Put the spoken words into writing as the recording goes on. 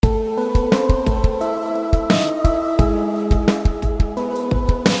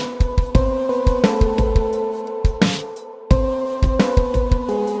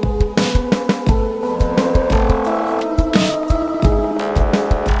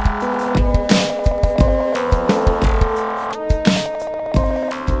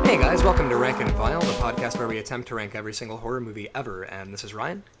podcast where we attempt to rank every single horror movie ever. And this is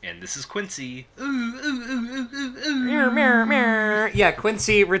Ryan. And this is Quincy. Yeah,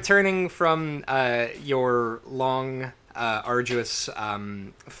 Quincy, returning from your long, arduous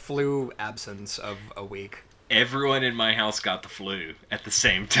flu absence of a week. Everyone in my house got the flu at the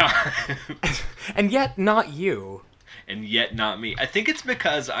same time. And yet not you. And yet not me. I think it's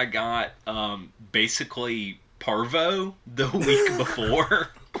because I got basically parvo the week before.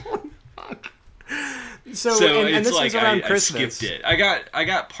 Holy fuck. So and this like was around I Christmas. skipped it. I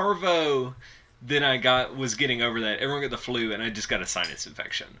got parvo, then was getting over that. Everyone got the flu, and I just got a sinus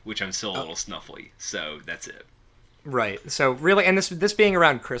infection, which I'm still a little snuffly. So that's it. Right. So really, and this being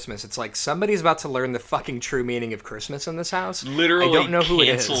around Christmas, it's like somebody's about to learn the fucking true meaning of Christmas in this house. Literally I don't know who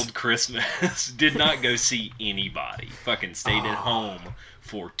canceled it is. Christmas. Did not go see anybody. Fucking stayed at home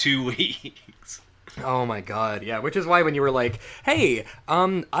for 2 weeks. Oh my god, yeah. Which is why when you were like, hey,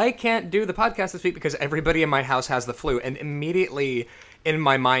 I can't do the podcast this week because everybody in my house has the flu, and immediately in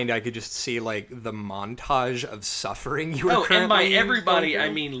my mind I could just see like the montage of suffering you were currently and by everybody, going I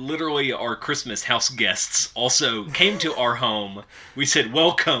through. mean literally our Christmas house guests also came to our home. We said,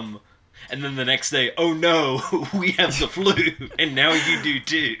 welcome. And then the next day, oh no, we have the flu. And now you do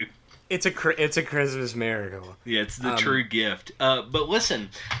too. It's a Christmas miracle. Yeah, it's the true gift. But listen,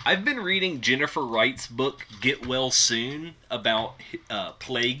 I've been reading Jennifer Wright's book, Get Well Soon, about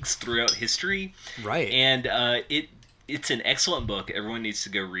plagues throughout history. Right. And it's an excellent book. Everyone needs to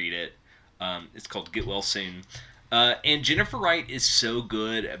go read it. It's called Get Well Soon. And Jennifer Wright is so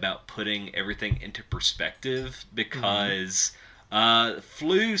good about putting everything into perspective because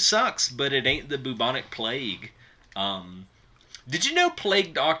flu sucks, but it ain't the bubonic plague. Did you know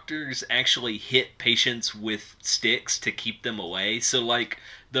plague doctors actually hit patients with sticks to keep them away? So, like,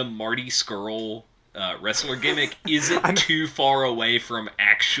 the Marty Skrull wrestler gimmick isn't too far away from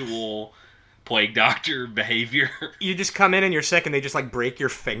actual plague doctor behavior. You just come in and you're sick and they just like break your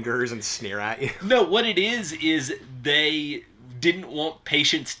fingers and sneer at you. No, what it is they didn't want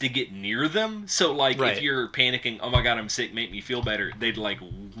patients to get near them. So, like, Right. if you're panicking, oh my god, I'm sick, make me feel better, they'd, like,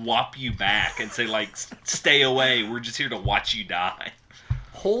 whop you back and say, like, stay away, we're just here to watch you die.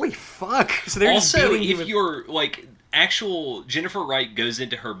 Holy fuck. So they're just Also, beating you if with... you're, like, actual... Jennifer Wright goes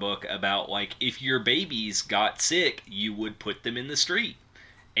into her book about, like, if your babies got sick, you would put them in the street.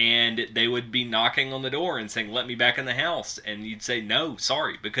 And they would be knocking on the door and saying, let me back in the house. And you'd say, no,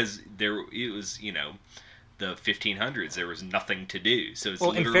 sorry, because it was, you know... the 1500s, there was nothing to do, so it's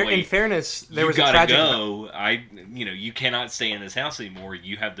literally in fairness, there was you a gotta tragic... go. You cannot stay in this house anymore.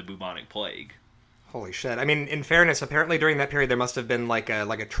 You have the bubonic plague. Holy shit! I mean, in fairness, apparently during that period there must have been like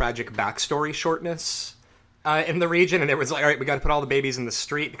a tragic backstory shortness in the region, and it was like, all right, we got to put all the babies in the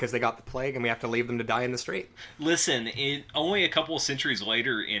street because they got the plague, and we have to leave them to die in the street. Listen, only a couple of centuries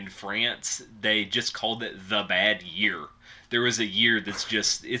later in France, they just called it the bad year. There was a year it's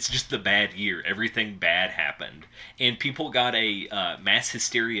just the bad year. Everything bad happened. And people got a mass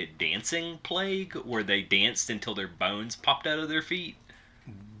hysteria dancing plague where they danced until their bones popped out of their feet.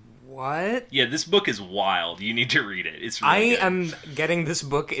 What? Yeah, this book is wild. You need to read it. It's really good. I am getting this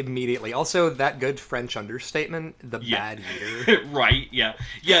book immediately. Also, that good French understatement, the bad year. Right, yeah.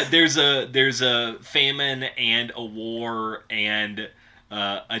 Yeah, there's a famine and a war and...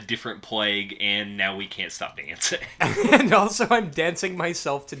 a different plague, and now we can't stop dancing. And also, I'm dancing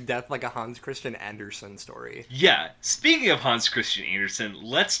myself to death like a Hans Christian Andersen story. Yeah, speaking of Hans Christian Andersen,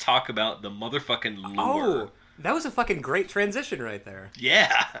 let's talk about the motherfucking lure. Oh, that was a fucking great transition right there.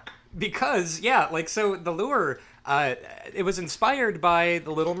 Yeah. Because, yeah, like, so The Lure, it was inspired by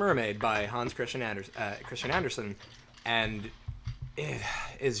The Little Mermaid by Hans Christian Andersen, and it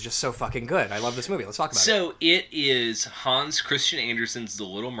is just so fucking good. I love this movie. Let's talk about it. So it is Hans Christian Andersen's The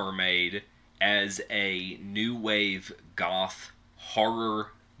Little Mermaid as a new wave goth horror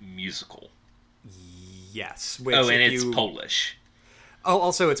musical. Yes. Which And it's Polish. Oh,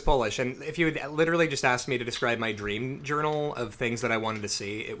 also it's Polish. And if you would literally just ask me to describe my dream journal of things that I wanted to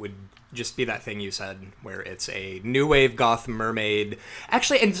see, it would just be that thing you said, where it's a new wave goth mermaid.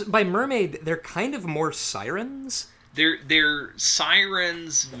 Actually, and by mermaid, they're kind of more sirens. They're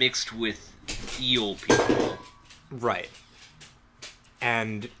sirens mixed with eel people. Right.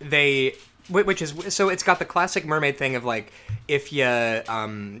 And which is, so it's got the classic mermaid thing of like, if you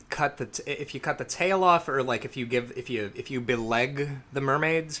cut the tail off, or like if you beleg the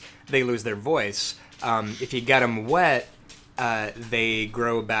mermaids, they lose their voice. If you get them wet, they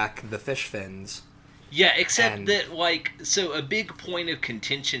grow back the fish fins. Yeah, except that, like, so a big point of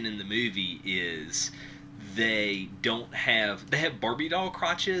contention in the movie is they have Barbie doll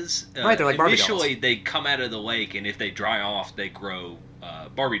crotches. Right, they're like Barbie dolls. Initially, they come out of the lake, and if they dry off, they grow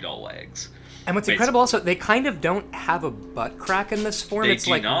Barbie doll legs. And what's incredible also, they kind of don't have a butt crack in this form. They it's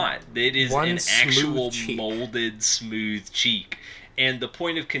do like not. It is one an actual cheek. molded, smooth cheek. And the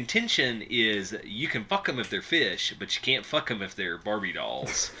point of contention is you can fuck them if they're fish, but you can't fuck them if they're Barbie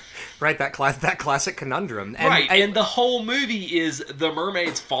dolls. Right, that classic conundrum. And the whole movie is the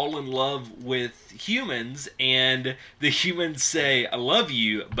mermaids fall in love with humans, and the humans say, I love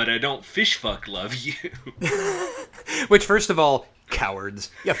you, but I don't fish fuck love you. Which, first of all, cowards.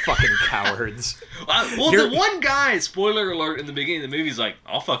 You fucking cowards. The one guy, spoiler alert, in the beginning of the movie is like,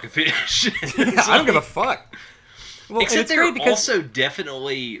 I'll fuck a fish. Yeah, I don't give a fuck. Well, except they're also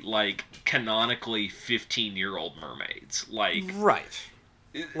definitely, like, canonically 15-year-old mermaids. Like, right.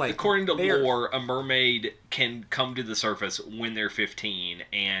 Like, according to lore, a mermaid can come to the surface when they're 15,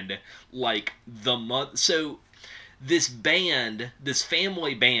 and, like, so this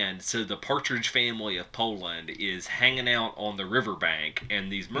family band, so the Partridge Family of Poland is hanging out on the riverbank, and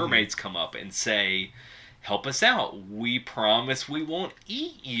these mermaids come up and say, help us out. We promise we won't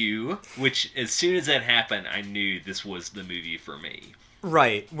eat you. Which, as soon as that happened, I knew this was the movie for me.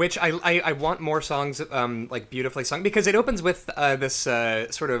 Right, which I want more songs like beautifully sung, because it opens with this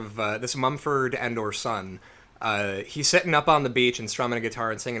sort of this Mumford and or son. He's sitting up on the beach and strumming a guitar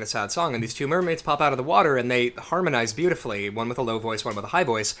and singing a sad song, and these two mermaids pop out of the water and they harmonize beautifully, one with a low voice, one with a high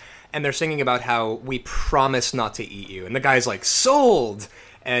voice, and they're singing about how we promise not to eat you, and the guy's like, sold,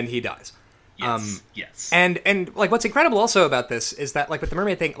 and he dies. Yes. And like what's incredible also about this is that like with the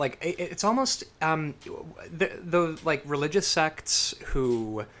mermaid thing, like it's almost the like religious sects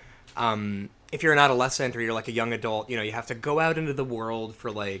who if you're an adolescent or you're like a young adult, you know, you have to go out into the world for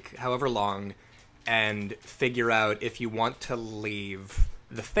like however long and figure out if you want to leave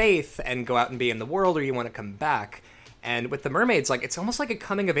the faith and go out and be in the world or you want to come back. And with the mermaids, like, it's almost like a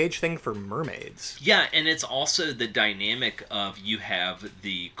coming-of-age thing for mermaids. Yeah, and it's also the dynamic of you have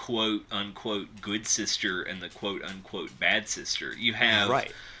the quote-unquote good sister and the quote-unquote bad sister. You have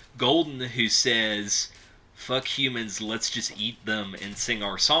Golden, who says, fuck humans, let's just eat them and sing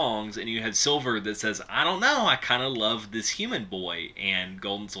our songs. And you have Silver that says, I don't know, I kind of love this human boy. And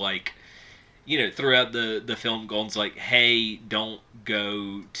Golden's like, you know, throughout the film, Golden's like, hey, don't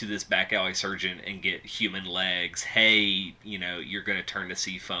go to this back alley surgeon and get human legs. Hey, you know, you're going to turn to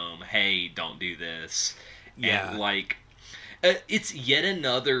sea foam. Hey, don't do this. Yeah. And, like, it's yet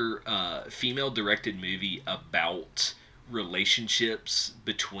another female-directed movie about relationships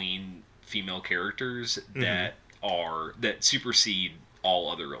between female characters that supersede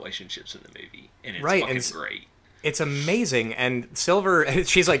all other relationships in the movie. And it's fucking great. It's amazing, and Silver,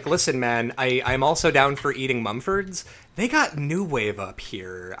 she's like, listen, man, I'm also down for eating Mumfords. They got New Wave up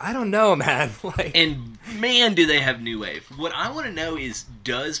here. I don't know, man. Like, and, man, do they have New Wave. What I want to know is,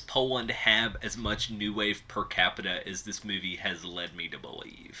 does Poland have as much New Wave per capita as this movie has led me to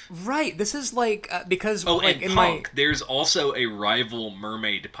believe? Right, this is like, because... Oh, like, and punk. There's also a rival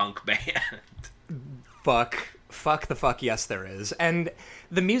mermaid punk band. Fuck the fuck, yes there is. And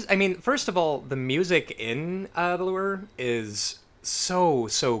the music, I mean, first of all, the music in The Lure is so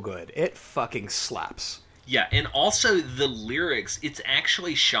good. It fucking slaps. Yeah, and also the lyrics, it's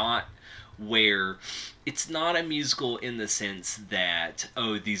actually shot where it's not a musical in the sense that,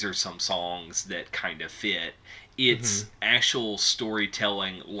 oh, these are some songs that kind of fit. It's actual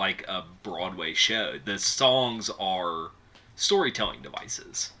storytelling like a Broadway show. The songs are storytelling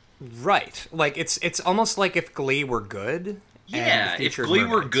devices. Right. Like, it's almost like if Glee were good. Yeah, if Glee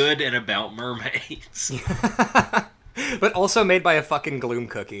were good and about mermaids. But also made by a fucking Gloom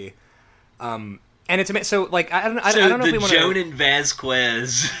cookie. And it's... So, like, I don't know if we want to... the Jonan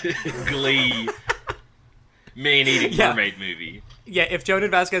Vasquez Glee man-eating mermaid movie. Yeah, if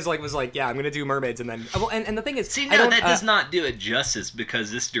Jonan Vasquez was like, yeah, I'm going to do mermaids, and then... Well, and the thing is... See, no, that does not do it justice,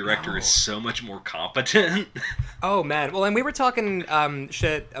 because this director is so much more competent. Oh, man. Well, and we were talking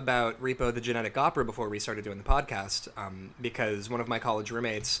shit about Repo the Genetic Opera before we started doing the podcast, because one of my college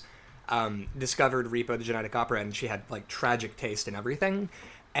roommates discovered Repo the Genetic Opera, and she had, like, tragic taste in everything.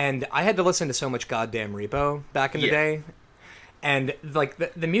 And I had to listen to so much goddamn Repo back in the day. And, like,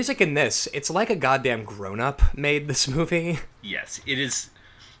 the music in this, it's like a goddamn grown-up made this movie. Yes, it is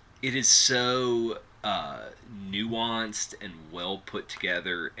so nuanced and well put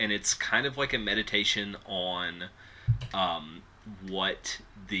together, and it's kind of like a meditation on what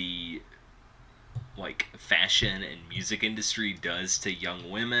the, like, fashion and music industry does to young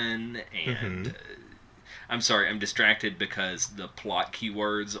women, and... I'm sorry, I'm distracted because the plot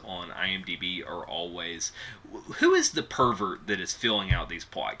keywords on IMDb are always... Who is the pervert that is filling out these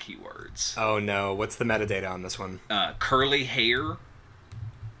plot keywords? Oh no, what's the metadata on this one? Curly hair,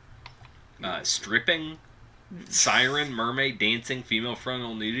 stripping, siren, mermaid, dancing, female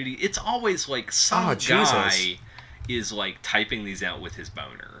frontal nudity. It's always like Oh some Jesus. guy is like typing these out with his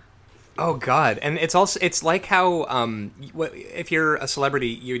boner. Oh God, and it's like how if you're a celebrity,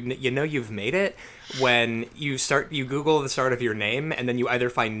 you know you've made it when you Google the start of your name and then you either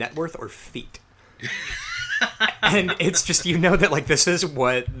find net worth or feet, and it's just you know that like this is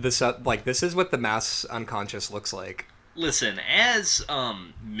what this is what the mass unconscious looks like. Listen, as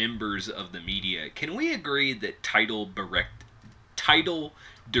members of the media, can we agree that title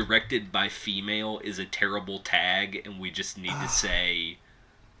directed by female is a terrible tag, and we just need to say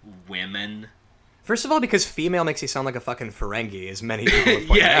women? First of all, because female makes you sound like a fucking Ferengi, as many people have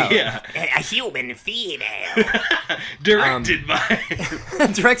pointed out. A human female. Directed by...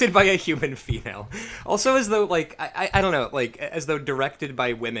 Directed by a human female. Also, as though, like, I don't know, like, as though directed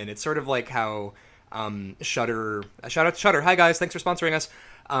by women. It's sort of like how Shudder... Shout out to Shudder. Hi, guys. Thanks for sponsoring us.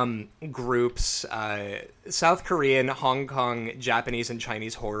 Groups South Korean, Hong Kong, Japanese, and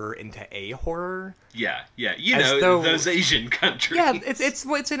Chinese horror into A horror. Yeah. You know, those Asian countries. Yeah,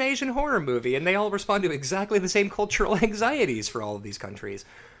 it's an Asian horror movie, and they all respond to exactly the same cultural anxieties for all of these countries.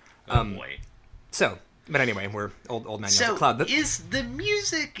 Oh boy. So, but anyway, we're old man yells So, at cloud. is the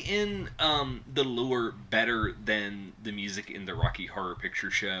music in The Lure better than the music in the Rocky Horror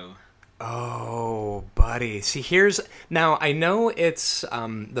Picture Show? Oh, buddy. See, now I know it's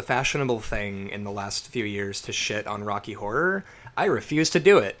the fashionable thing in the last few years to shit on Rocky Horror. I refuse to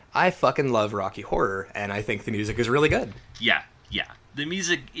do it. I fucking love Rocky Horror, and I think the music is really good. Yeah. The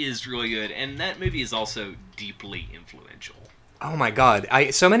music is really good, and that movie is also deeply influential. Oh my god.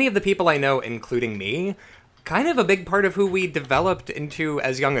 So many of the people I know, including me, kind of a big part of who we developed into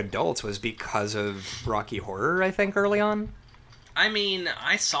as young adults was because of Rocky Horror, I think, early on. I mean,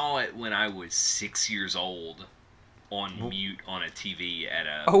 I saw it when I was 6 years old on mute on a TV at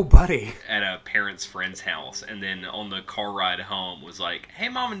a parent's friend's house, and then on the car ride home was like, "Hey,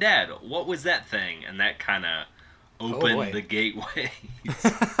 Mom and Dad, what was that thing?" And that kind of opened the gateway.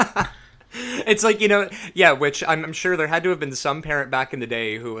 It's like, which I'm sure there had to have been some parent back in the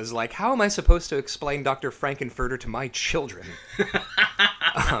day who was like, "How am I supposed to explain Dr. Frankenfurter to my children?"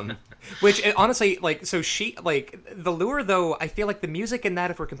 Which, honestly, like, so The Lure, though, I feel like the music in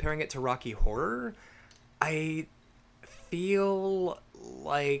that, if we're comparing it to Rocky Horror, I feel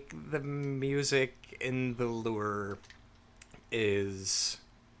like the music in The Lure is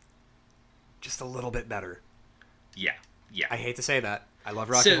just a little bit better. Yeah. I hate to say that. I love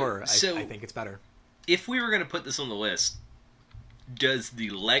Rocky Horror. I think it's better. If we were going to put this on the list, does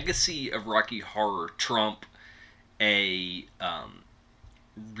the legacy of Rocky Horror trump a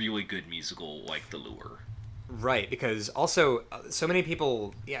really good musical like The Lure? Right, because also so many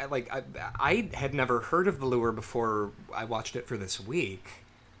people, I had never heard of The Lure before I watched it for this week.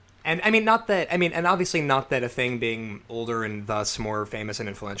 And and obviously not that a thing being older and thus more famous and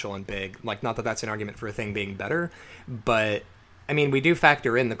influential and big, like, not that that's an argument for a thing being better, but I mean, we do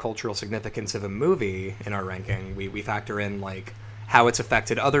factor in the cultural significance of a movie in our ranking. We factor in, like, how it's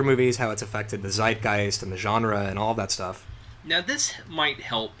affected other movies, how it's affected the zeitgeist and the genre and all of that stuff. Now, this might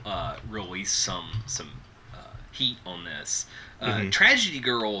help release some heat on this. Tragedy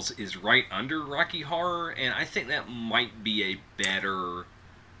Girls is right under Rocky Horror, and I think that might be a better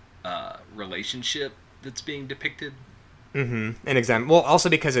relationship that's being depicted. An example. Well, also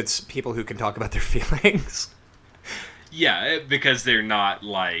because it's people who can talk about their feelings. Yeah, because they're not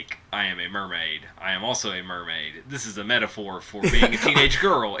like, I am a mermaid, I am also a mermaid. This is a metaphor for being a teenage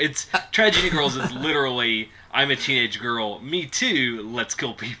girl. Tragedy Girls is literally, I'm a teenage girl, me too, let's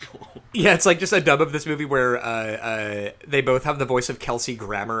kill people. Yeah, it's like just a dub of this movie where they both have the voice of Kelsey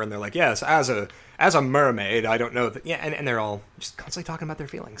Grammer, and they're like, yes, as a mermaid, I don't know that. Yeah, and they're all just constantly talking about their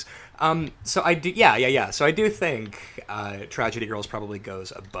feelings. So I do, yeah. So I do think Tragedy Girls probably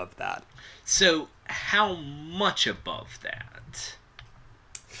goes above that. So how much above that?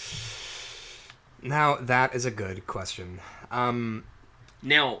 Now, that is a good question.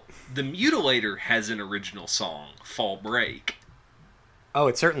 Now, The Mutilator has an original song, Fall Break. Oh,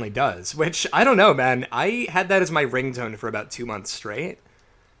 it certainly does. Which, I don't know, man. I had that as my ringtone for about 2 months straight.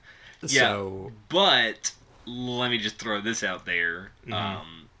 Yeah, but let me just throw this out there.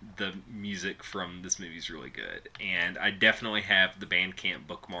 The music from this movie is really good. And I definitely have the Bandcamp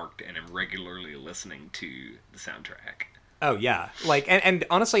bookmarked and am regularly listening to the soundtrack. Oh, yeah. Like, and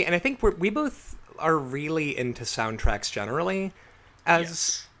honestly, and I think we both are really into soundtracks generally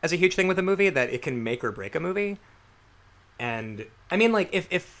as a huge thing with a movie, that it can make or break a movie. And I mean, like,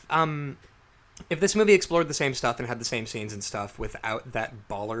 if this movie explored the same stuff and had the same scenes and stuff without that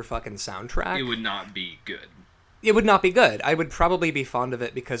baller fucking soundtrack, it would not be good. it would not be good. I would probably be fond of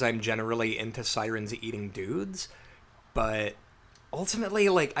it because I'm generally into sirens eating dudes, but ultimately,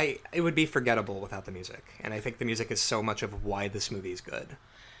 like, it would be forgettable without the music, and I think the music is so much of why this movie is good.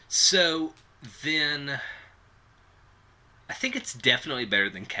 So then, I think it's definitely better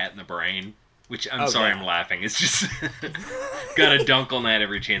than Cat in the Brain. Which I'm sorry, I'm laughing. It's just gotta dunk on that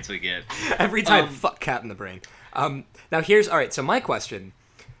every chance we get. Every time, fuck Cat in the Brain. Now here's all right. So my question: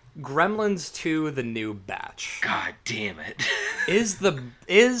 Gremlins 2: The New Batch. God damn it! is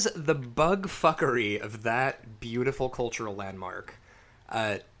the bug fuckery of that beautiful cultural landmark?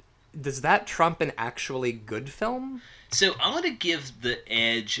 Does that trump an actually good film? So I'm going to give the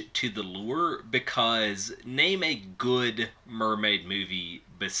edge to The Lure because name a good mermaid movie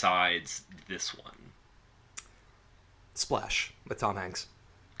besides this one. Splash with Tom Hanks.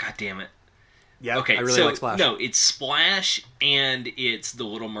 God damn it. Yeah, okay, I really like Splash. No, it's Splash and it's The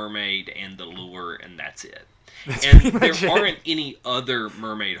Little Mermaid and The Lure, and that's it. And there aren't any other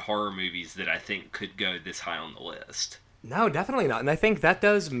mermaid horror movies that I think could go this high on the list. No, definitely not. And I think that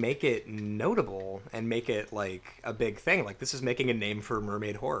does make it notable and make it, like, a big thing. Like, this is making a name for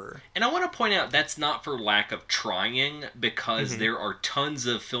mermaid horror. And I want to point out that's not for lack of trying, because there are tons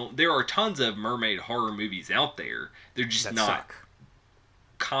of mermaid horror movies out there. They're just that not suck.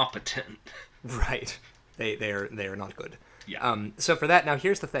 Competent. Right. They are not good. Yeah. So for that, now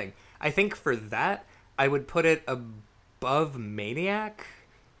here's the thing. I think for that, I would put it above Maniac,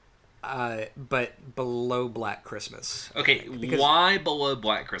 but below Black Christmas. Okay, why below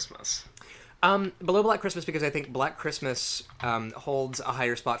Black Christmas? Below Black Christmas because I think Black Christmas holds a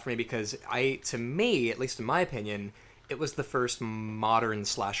higher spot for me because to me, at least in my opinion, it was the first modern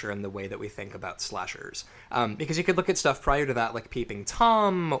slasher in the way that we think about slashers. Because you could look at stuff prior to that, like Peeping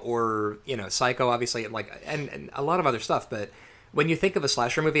Tom or Psycho, obviously, and a lot of other stuff. But when you think of a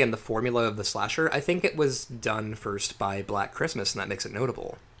slasher movie and the formula of the slasher, I think it was done first by Black Christmas, and that makes it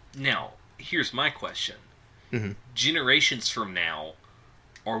notable. Now, here's my question. Mm-hmm. Generations from now,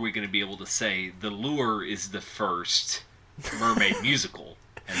 are we going to be able to say The Lure is the first mermaid musical,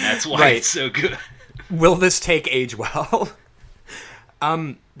 and that's why it's so good? Will this take age well?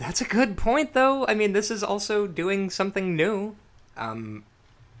 That's a good point, though. I mean, this is also doing something new. And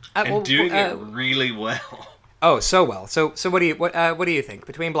doing it really well. Oh, so well. So what do you think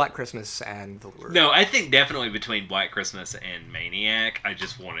between Black Christmas and The Lure? No, I think definitely between Black Christmas and Maniac. I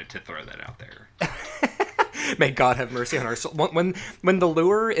just wanted to throw that out there. May God have mercy on our soul. When The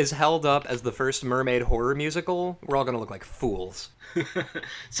Lure is held up as the first mermaid horror musical, we're all gonna look like fools.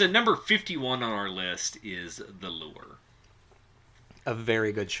 So number 51 on our list is The Lure. A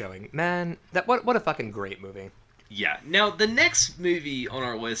very good showing, man. What a fucking great movie. Yeah. Now, the next movie on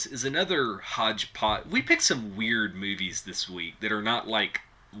our list is another hodgepodge. We picked some weird movies this week that are not like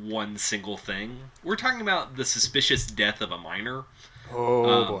one single thing. We're talking about The Suspicious Death of a Minor.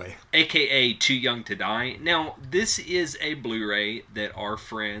 Oh, boy. AKA Too Young to Die. Now, this is a Blu-ray that our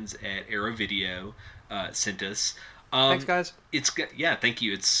friends at Arrow Video sent us. Thanks, guys. Yeah, thank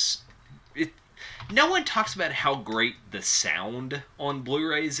you. No one talks about how great the sound on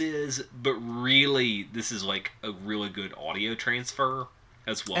Blu-rays is, but really, this is like a really good audio transfer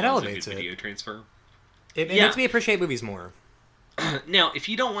as well as a good video transfer. It makes me appreciate movies more. Now, if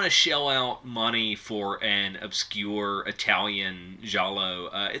you don't want to shell out money for an obscure Italian giallo,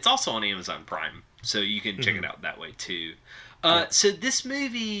 it's also on Amazon Prime, so you can check it out that way too. So this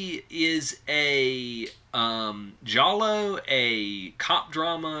movie is a giallo, a cop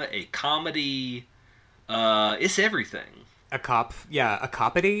drama, a comedy. It's everything. A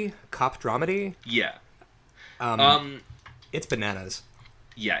copedy, cop dramedy. Yeah. It's bananas.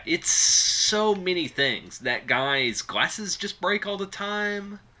 Yeah, it's so many things. That guy's glasses just break all the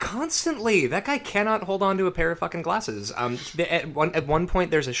time. Constantly. That guy cannot hold on to a pair of fucking glasses. At one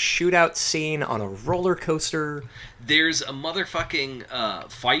point, there's a shootout scene on a roller coaster. There's a motherfucking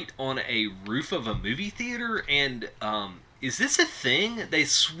fight on a roof of a movie theater, and is this a thing? They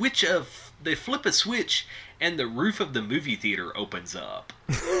flip a switch, and the roof of the movie theater opens up.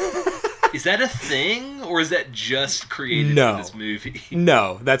 Is that a thing, or is that just created for this movie?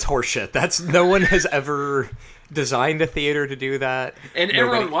 No, that's horseshit. No one has ever designed a theater to do that. And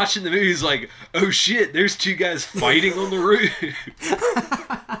everyone watching the movie is like, oh shit, there's two guys fighting on the roof.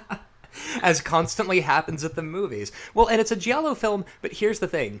 As constantly happens at the movies. Well, and it's a giallo film, but here's the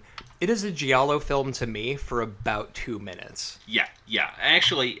thing. It is a giallo film to me for about 2 minutes. Yeah.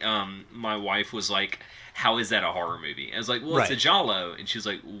 Actually, my wife was like, how is that a horror movie? I was like, well, it's a giallo. And she was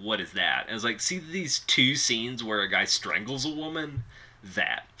like, what is that? I was like, see these two scenes where a guy strangles a woman?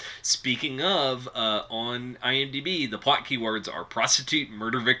 that. Speaking of, on IMDb, the plot keywords are prostitute,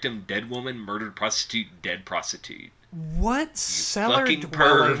 murder victim, dead woman, murdered prostitute, dead prostitute. What cellar Fucking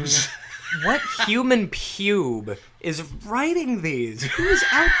dwelling? pervs. What human pube is writing these? Who's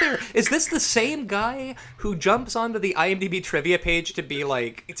out there? Is this the same guy who jumps onto the IMDb trivia page to be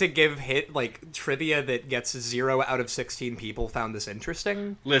like, to give trivia that gets 0 out of 16 people found this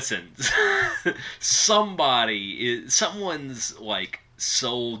interesting? Listen, someone's like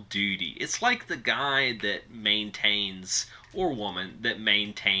sole duty. It's like the guy that maintains, or woman that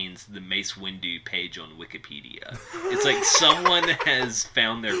maintains, the Mace Windu page on Wikipedia. It's like someone has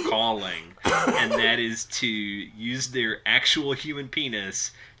found their calling, and that is to use their actual human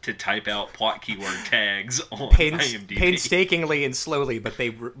penis to type out plot keyword tags on IMDb. Painstakingly and slowly, but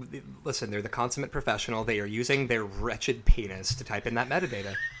listen, they're the consummate professional. They are using their wretched penis to type in that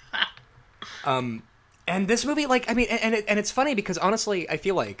metadata. And this movie, like, I mean, and it's funny because honestly, I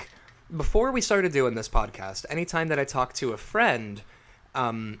feel like before we started doing this podcast, anytime that I talked to a friend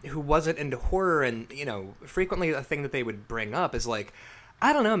who wasn't into horror, and, you know, frequently a thing that they would bring up is like,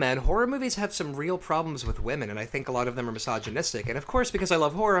 I don't know, man, horror movies have some real problems with women, and I think a lot of them are misogynistic. And of course, because I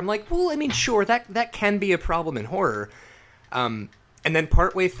love horror, I'm like, well, I mean, sure, that can be a problem in horror. And then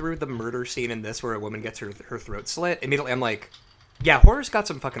partway through the murder scene in this where a woman gets her throat slit, immediately I'm like, yeah, horror's got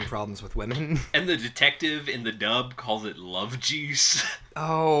some fucking problems with women. And the detective in the dub calls it love juice.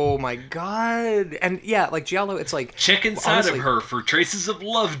 Oh my god. And yeah, like Giallo, it's like, check inside honestly, of her for traces of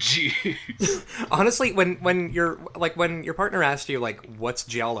love juice. Honestly, when your partner asked you like, what's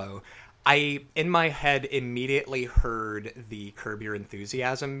Giallo, I in my head immediately heard the Curb Your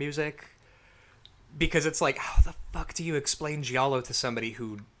Enthusiasm music, because it's like, how the fuck do you explain Giallo to somebody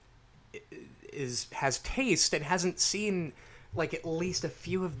who has taste and hasn't seen like at least a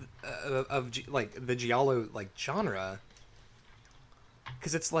few of like the Giallo like genre?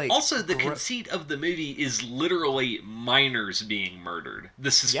 Because it's like, also the conceit of the movie is literally minors being murdered.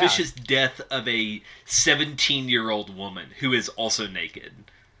 The suspicious death of a 17-year-old woman who is also naked.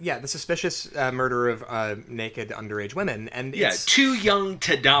 Yeah, the suspicious murder of naked underage women, and yeah, it's, Too Young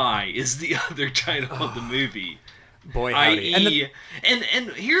to Die is the other title of the movie. Boy, howdy. And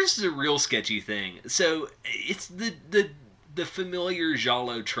here's the real sketchy thing. So it's the familiar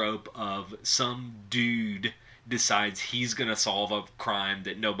Giallo trope of some dude decides he's gonna solve a crime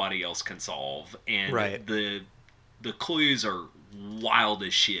that nobody else can solve, and right. the clues are wild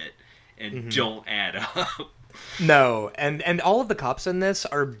as shit and don't add up. No, and all of the cops in this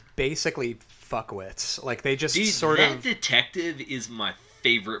are basically fuckwits. Like, they just that detective is my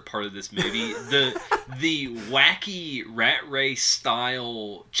favorite part of this movie. The wacky rat race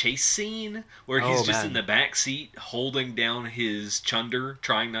style chase scene where he's just in the back seat holding down his chunder,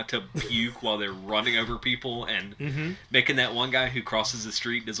 trying not to puke while they're running over people, and making that one guy who crosses the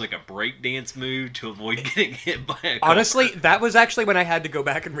street does like a break dance move to avoid getting hit by a car. Honestly, that was actually when I had to go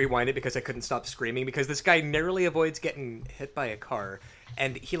back and rewind it because I couldn't stop screaming, because this guy narrowly avoids getting hit by a car.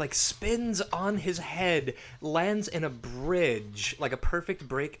 And he, like, spins on his head, lands in a bridge, like a perfect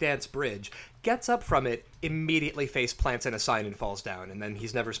breakdance bridge, gets up from it, immediately face plants in a sign and falls down, and then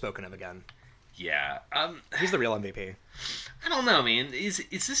he's never spoken of again. Yeah. He's the real MVP. I don't know, man. Is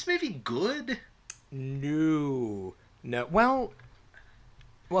this movie good? No. Well,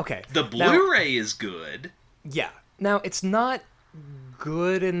 okay. The Blu-ray is good. Yeah. Now, it's not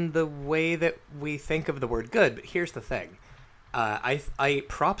good in the way that we think of the word good, but here's the thing. I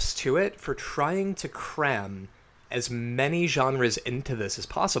props to it for trying to cram as many genres into this as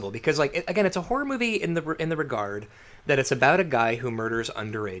possible, because, like, again, it's a horror movie in the regard that it's about a guy who murders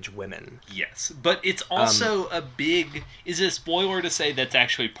underage women. Yes, but it's also is it a spoiler to say that's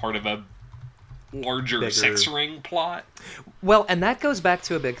actually part of a larger sex ring plot? Well, and that goes back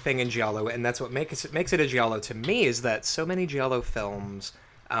to a big thing in Giallo, and that's what makes it a Giallo to me, is that so many Giallo films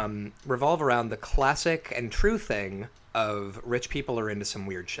revolve around the classic and true thing of rich people are into some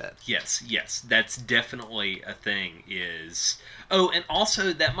weird shit. Yes, that's definitely a thing. And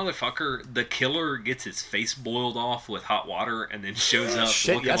also that motherfucker, the killer, gets his face boiled off with hot water and then shows up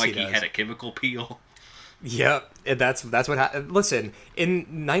looking like he had a chemical peel. Yep, that's what happened. Listen, in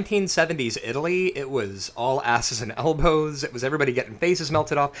 1970s Italy, it was all asses and elbows. It was everybody getting faces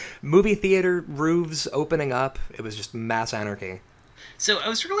melted off. Movie theater roofs opening up. It was just mass anarchy. So I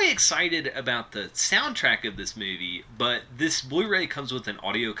was really excited about the soundtrack of this movie, but this Blu-ray comes with an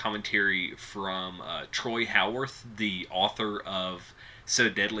audio commentary from Troy Howarth, the author of So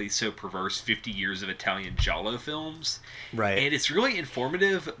Deadly, So Perverse, 50 Years of Italian Giallo Films. Right. And it's really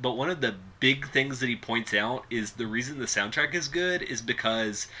informative, but one of the big things that he points out is the reason the soundtrack is good is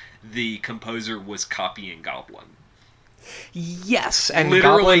because the composer was copying Goblin. Yes, and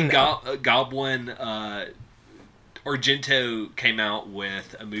Literally, Goblin. Goblin Argento came out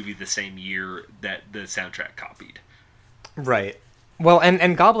with a movie the same year that the soundtrack copied. Right. Well,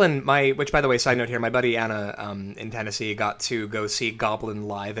 and Goblin, which by the way, side note here, my buddy Anna in Tennessee got to go see Goblin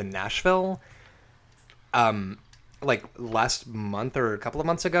live in Nashville, like last month or a couple of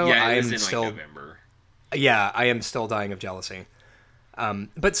months ago. Yeah, I it was am in still, November. yeah, I am still dying of jealousy.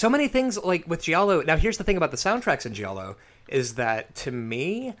 But so many things like with Giallo. Now, here's the thing about the soundtracks in Giallo is that to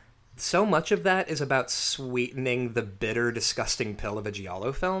me, so much of that is about sweetening the bitter, disgusting pill of a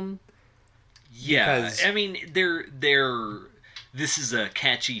Giallo film. Yeah, Because I mean, they're. This is a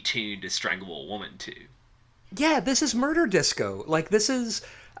catchy tune to strangle a woman to. yeah, this is murder disco. Like this is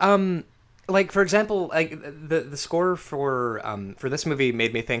like for example, like the score for this movie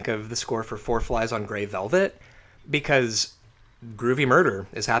made me think of the score for Four Flies on Grey Velvet because groovy murder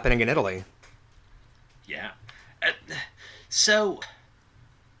is happening in Italy. Yeah. Uh, So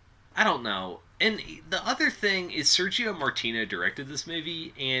I don't know. And the other thing is Sergio Martino directed this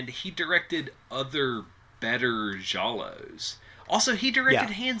movie, and he directed other better giallos. Also, he directed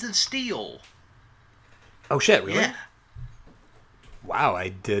Yeah. Hands of Steel. Oh shit, really? Yeah. Wow, I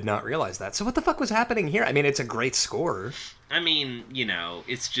did not realize that. So what the fuck was happening here? I mean, it's a great score. I mean,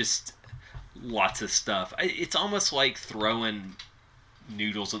 it's just lots of stuff. It's almost like throwing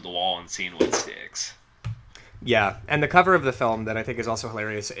noodles at the wall and seeing what sticks. Yeah, and the cover of the film that I think is also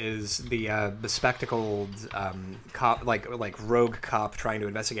hilarious is the bespectacled cop, like rogue cop trying to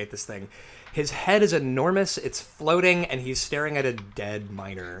investigate this thing. His head is enormous. It's floating, and he's staring at a dead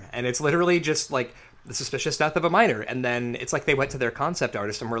miner. And it's literally just like the suspicious death of a miner. And then it's like they went to their concept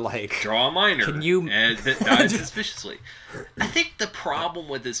artist and were like, Draw a miner. "Can you?" And that died suspiciously. I think the problem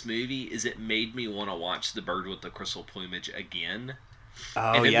with this movie is it made me want to watch The Bird with the Crystal Plumage again.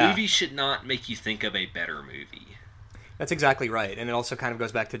 Oh And a yeah, movie should not make you think of a better movie. that's exactly right. And it also kind of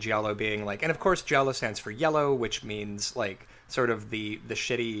goes back to Giallo being like, and of course Giallo stands for yellow, which means like sort of the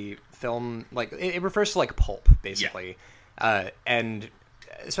shitty film, like it refers to like pulp basically. And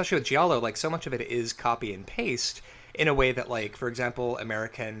especially with Giallo, like so much of it is copy and paste in a way that like, for example,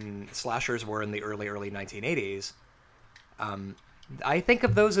 American slashers were in the early 1980s. I think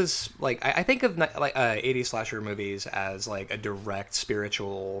of those as like I think of like 80s slasher movies as like a direct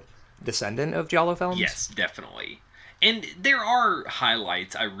spiritual descendant of Giallo films. Yes, definitely. And there are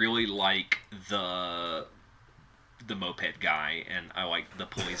highlights. I really like the moped guy, and I like the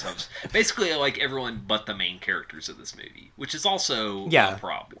police officer. Basically, I like everyone but the main characters of this movie, which is also Yeah. a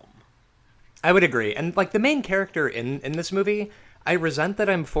problem. I would agree. And like the main character in this movie, I resent that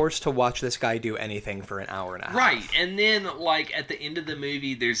I'm forced to watch this guy do anything for an hour and a half. Right, and then like at the end of the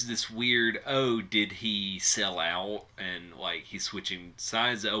movie, there's this weird, oh, did he sell out? And like he's switching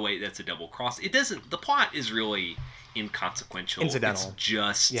sides. Oh wait, that's a double cross. It doesn't. The plot is really inconsequential. Incidental. It's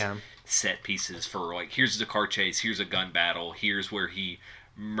just Yeah. set pieces for like here's the car chase, here's a gun battle, here's where he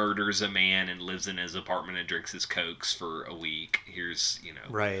murders a man and lives in his apartment and drinks his cokes for a week. Here's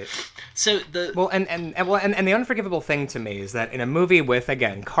Right. So the Well, and the unforgivable thing to me is that in a movie with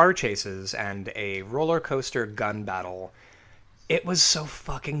again car chases and a roller coaster gun battle, it was so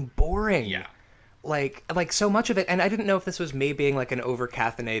fucking boring. yeah. Like so much of it, and I didn't know if this was me being like an over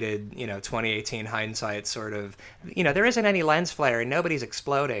caffeinated 2018 hindsight sort of there isn't any lens flare and nobody's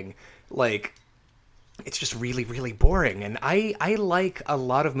exploding. Like it's just really really boring, and I like a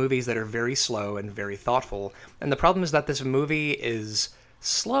lot of movies that are very slow and very thoughtful, and the problem is that this movie is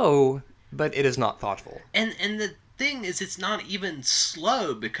slow but it is not thoughtful. And the thing is, it's not even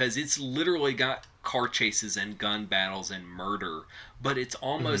slow because it's literally got car chases and gun battles and murder, but it's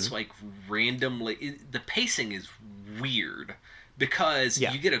almost like randomly. The pacing is weird because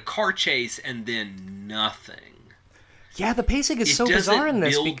Yeah. you get a car chase and then nothing. Yeah, the pacing is It so doesn't bizarre in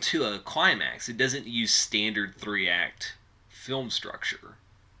this. build to a climax. It doesn't use standard 3-act film structure.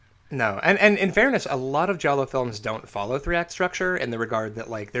 No, and in fairness, a lot of Giallo films don't follow three-act structure in the regard that,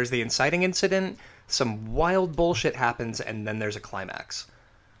 like, there's the inciting incident, some wild bullshit happens, and then there's a climax.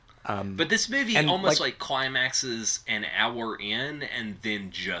 But this movie and, almost like- like climaxes an hour in and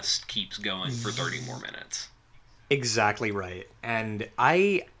then just keeps going for 30 more minutes. Exactly right. And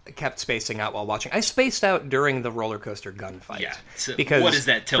I kept spacing out while watching. I spaced out during the roller coaster gunfight. Yeah. So because what does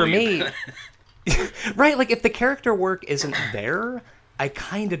that tell for you? me, about- right, like, if the character work isn't there, I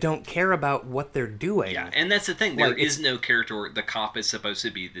kind of don't care about what they're doing. Yeah, and that's the thing. There Like, is no character. The cop is supposed to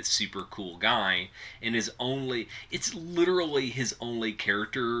be this super cool guy, and it's literally his only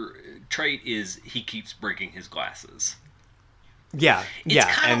character trait is he keeps breaking his glasses. Yeah, It's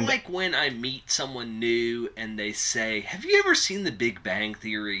yeah. kind And of like when I meet someone new and they say, "Have you ever seen The Big Bang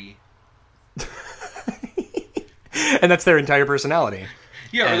Theory?" And that's their entire personality.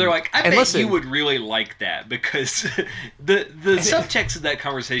 Yeah, or they're like, I bet listen, you would really like that, because the subtext of that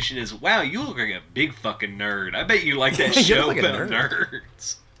conversation is, wow, you look like a big fucking nerd. I bet you like that show like about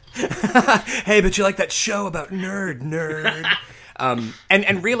nerds. Hey, but you like that show about nerd.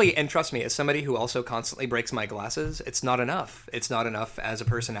 And really, and trust me, as somebody who also constantly breaks my glasses, it's not enough. It's not enough as a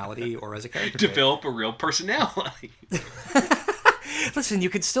personality or as a character. Develop a real personality. Listen, you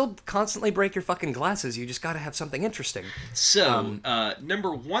could still constantly break your fucking glasses. You just got to have something interesting. So,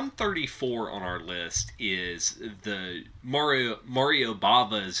 number 134 on our list is the Mario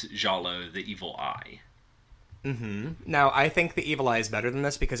Bava's Giallo, The Evil Eye. Mm-hmm. Now, I think The Evil Eye is better than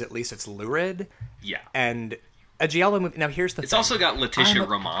this because at least it's lurid. Yeah. And a Giallo movie... Now, here's the thing. It's also got Letitia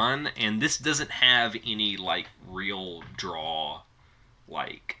Roman, and this doesn't have any, like, real draw,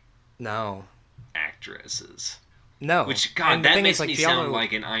 like... No. Actresses. No. Which, God, that makes me sound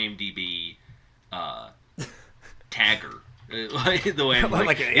like an IMDb tagger. The way I'm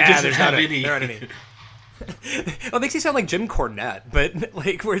like it doesn't have any... There aren't any. Well, it makes you sound like Jim Cornette, but,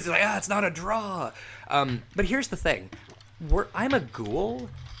 like, where it's like, it's not a draw. But here's the thing. I'm a ghoul,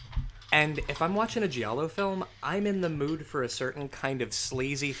 and if I'm watching a Giallo film, I'm in the mood for a certain kind of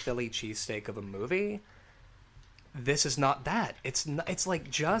sleazy Philly cheesesteak of a movie. This is not that. It's like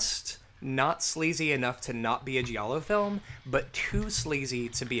just... not sleazy enough to not be a Giallo film, but too sleazy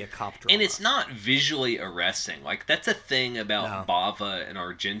to be a cop drama. And it's not visually arresting. Like, that's a thing about Bava and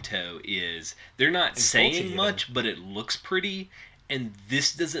Argento is they're not saying much, but it looks pretty, and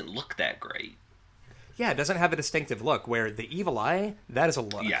this doesn't look that great. Yeah, it doesn't have a distinctive look, where The Evil Eye, that is a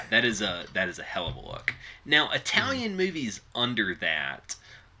look. Yeah, that is a hell of a look. Now, Italian movies under that,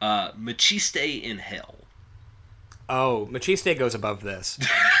 Maciste in Hell. Oh, Maciste goes above this.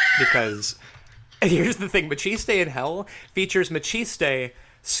 Because, and here's the thing, Maciste in Hell features Maciste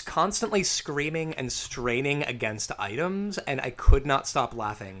constantly screaming and straining against items, and I could not stop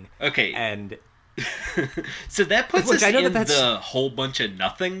laughing. Okay. And... so that puts us in the whole bunch of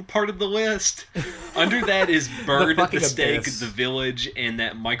nothing part of the list. Under that is Bird at the Stake, The Village, and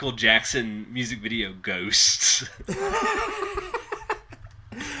that Michael Jackson music video, Ghosts.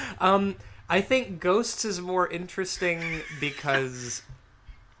 I think Ghosts is more interesting because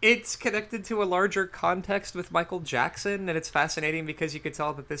it's connected to a larger context with Michael Jackson, and it's fascinating because you could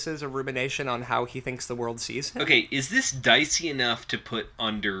tell that this is a rumination on how he thinks the world sees him. Okay, is this dicey enough to put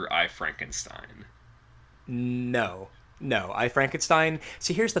under I, Frankenstein? No, I, Frankenstein...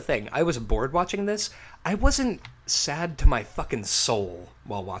 See, here's the thing. I was bored watching this. I wasn't sad to my fucking soul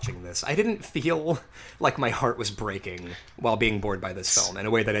while watching this. I didn't feel like my heart was breaking while being bored by this film in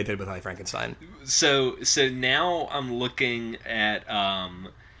a way that I did with I, Frankenstein. So now I'm looking at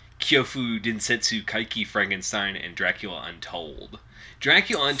Kyofu Densetsu Kaiki Frankenstein and Dracula Untold.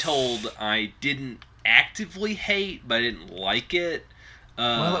 Dracula Untold I didn't actively hate, but I didn't like it.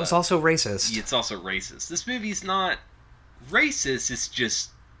 Well, it was also racist. It's also racist. This movie's not racist, it's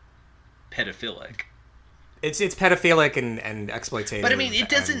just pedophilic. It's pedophilic and exploitative. But I mean, it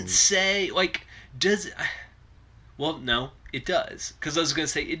doesn't say, like, does... Well, no, it does. Because I was going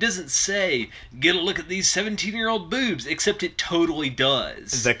to say, it doesn't say, get a look at these 17-year-old boobs, except it totally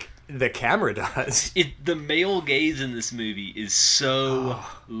does. The camera does. The male gaze in this movie is so,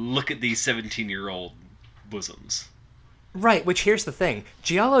 look at these 17-year-old bosoms. Right, which here's the thing.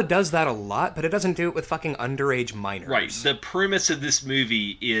 Giallo does that a lot, but it doesn't do it with fucking underage minors. Right, the premise of this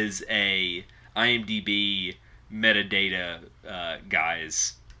movie is a IMDb metadata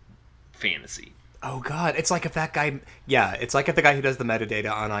guy's fantasy. Oh god, it's like if that guy... Yeah, it's like if the guy who does the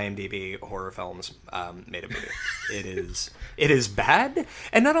metadata on IMDb horror films made a movie. It is bad,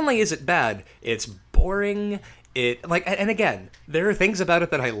 and not only is it bad, it's boring. And again, there are things about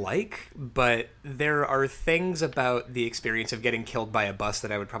it that I like, but there are things about the experience of getting killed by a bus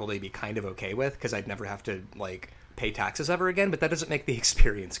that I would probably be kind of okay with, because I'd never have to, like, pay taxes ever again, but that doesn't make the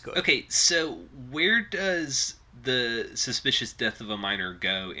experience good. Okay, so where does the suspicious death of a minor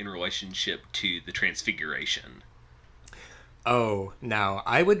go in relationship to the Transfiguration? Oh, now,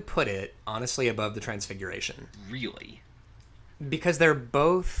 I would put it, honestly, above the Transfiguration. Really? Because they're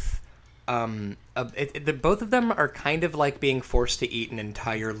both... both of them are kind of like being forced to eat an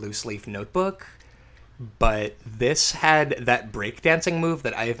entire loose-leaf notebook, but this had that breakdancing move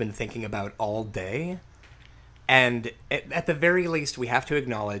that I have been thinking about all day, and at the very least, we have to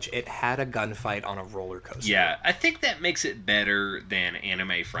acknowledge it had a gunfight on a roller coaster. Yeah, I think that makes it better than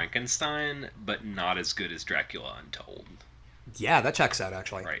Anime Frankenstein, but not as good as Dracula Untold. Yeah, that checks out,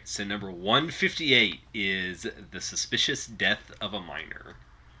 actually. Right, so number 158 is The Suspicious Death of a Minor.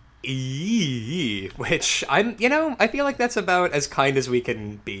 Which I feel like that's about as kind as we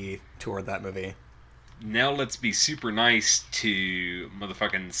can be toward that movie. Now let's be super nice to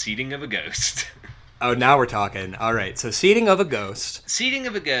motherfucking Seeding of a Ghost. Oh, now we're talking. All right, so Seeding of a Ghost. Seeding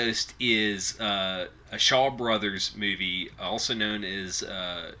of a Ghost is a Shaw Brothers movie, also known as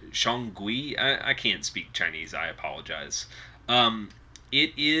Shangui. I can't speak Chinese. I apologize.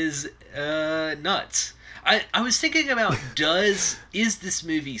 It is nuts. I was thinking about is this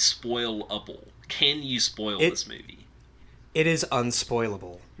movie spoilable? Can you spoil this movie? It is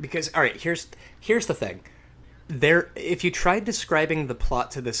unspoilable because all right, here's the thing. If you tried describing the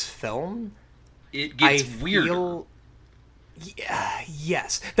plot to this film, it gets weirder.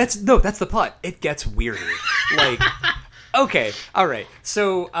 Yes. That's the plot. It gets weirder. Like, okay, all right.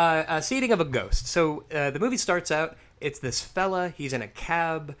 So, Seeding of a Ghost. So, the movie starts out, it's this fella, he's in a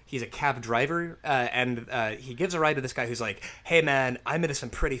cab, he's a cab driver, and he gives a ride to this guy who's like, hey man, I'm into some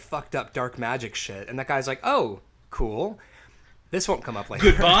pretty fucked up dark magic shit. And that guy's like, oh, cool. This won't come up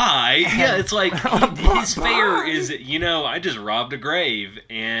later. Goodbye. Yeah, it's like his fare is, I just robbed a grave,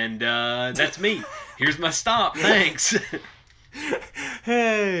 and that's me. Here's my stop. Thanks.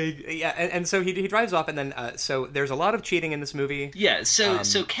 Hey, yeah, and so he drives off, and then so there's a lot of cheating in this movie. Yeah,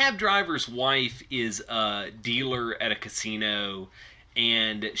 so cab driver's wife is a dealer at a casino,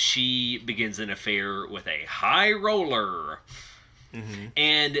 and she begins an affair with a high roller. Mm-hmm.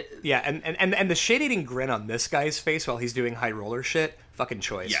 And yeah, and the shit-eating grin on this guy's face while he's doing high roller shit, fucking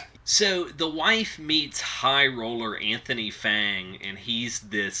choice. Yeah. So the wife meets high roller Anthony Fang, and he's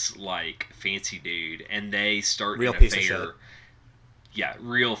this like fancy dude, and they start real an piece affair. Of shit. Yeah,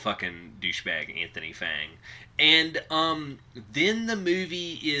 real fucking douchebag Anthony Fang. And then the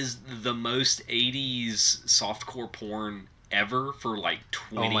movie is the most 80s softcore porn ever for like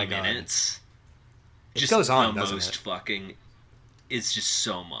 20 minutes. It goes on, the doesn't most it? fucking. It's just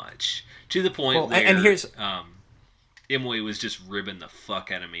so much to the point where and here's Emily was just ribbing the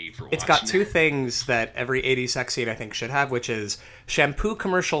fuck out of me for watching. It's got two things that every 80s sex scene I think should have, which is shampoo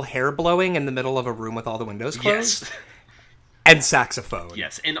commercial hair blowing in the middle of a room with all the windows closed. Yes. And saxophone.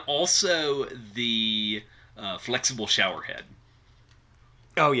 Yes, and also the flexible shower head.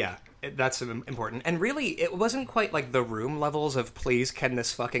 Oh, yeah. That's important. And really, it wasn't quite like The Room levels of please can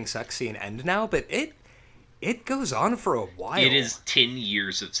this fucking sex scene end now, but it goes on for a while. It is 10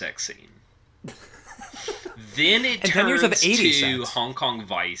 years of sex scene. Then it and turns 10 years of 80 to sex. Hong Kong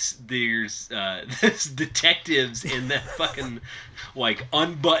Vice. There's detectives in that fucking, like,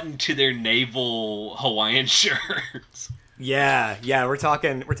 unbuttoned to their navel Hawaiian shirts. Yeah, we're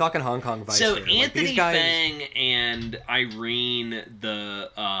talking Hong Kong Vice. So here. Anthony these guys... Fang and Irene,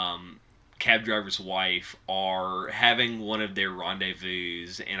 the cab driver's wife, are having one of their rendezvous,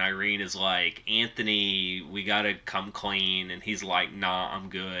 and Irene is like, Anthony, we gotta come clean, and he's like, nah, I'm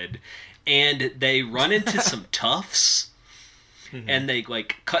good. And they run into some toughs, and they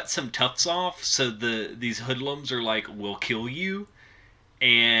like cut some tufts off, so these hoodlums are like, we'll kill you,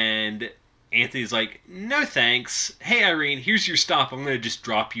 and Anthony's like, no thanks. Hey, Irene, here's your stop. I'm going to just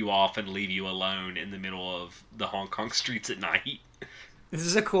drop you off and leave you alone in the middle of the Hong Kong streets at night. This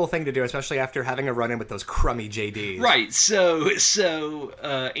is a cool thing to do, especially after having a run-in with those crummy JDs. Right, so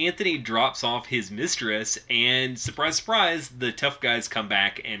Anthony drops off his mistress, and surprise, surprise, the tough guys come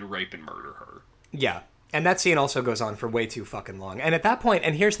back and rape and murder her. Yeah, and that scene also goes on for way too fucking long. And at that point,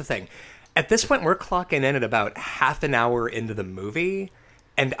 and here's the thing, at this point we're clocking in at about half an hour into the movie,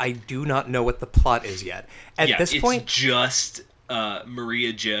 and I do not know what the plot is yet. At this point, it's just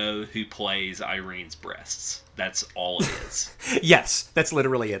Maria Jo who plays Irene's breasts. That's all it is. Yes, that's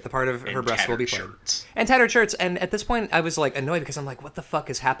literally it. The part of her breasts will be played. And tattered shirts. And at this point, I was like annoyed because I'm like, what the fuck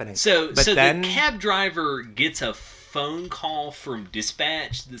is happening? So then the cab driver gets a phone call from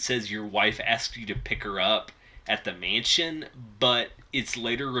dispatch that says your wife asked you to pick her up at the mansion, but it's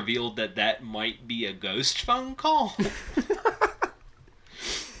later revealed that might be a ghost phone call.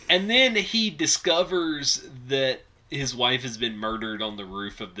 And then he discovers that his wife has been murdered on the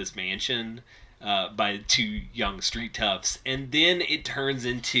roof of this mansion by two young street toughs. And then it turns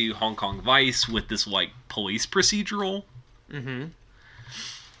into Hong Kong Vice with this, like, police procedural. Mm-hmm.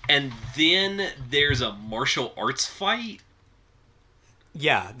 And then there's a martial arts fight.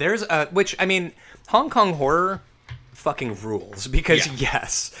 Yeah, there's which, I mean, Hong Kong horror fucking rules because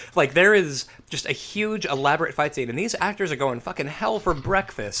yes, like there is just a huge elaborate fight scene and these actors are going fucking hell for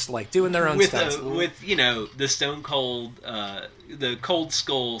breakfast, like doing their own stunts with the Stone Cold the Cold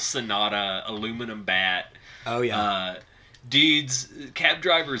Skull Sonata aluminum bat. Oh yeah. Dude's cab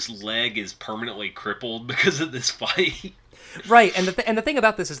driver's leg is permanently crippled because of this fight. Right, and the thing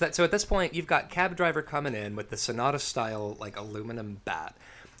about this is that so at this point you've got cab driver coming in with the Sonata style like aluminum bat.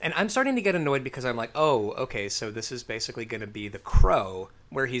 And I'm starting to get annoyed because I'm like, oh, okay, so this is basically going to be The Crow,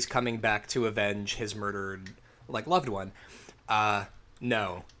 where he's coming back to avenge his murdered, like, loved one.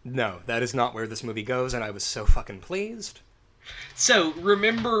 No, that is not where this movie goes, and I was so fucking pleased. So,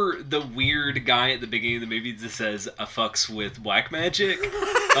 remember the weird guy at the beginning of the movie that says, "I fucks with black magic"?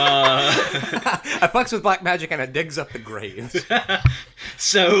 I fucks with black magic and it digs up the graves.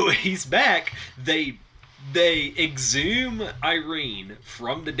 So, he's back. They exhume Irene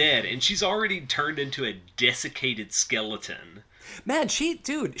from the dead, and she's already turned into a desiccated skeleton. Man, she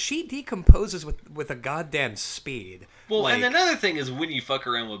decomposes with a goddamn speed. Well, like, and another thing is when you fuck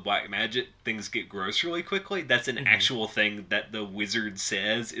around with black magic, things get gross really quickly. That's an actual thing that the wizard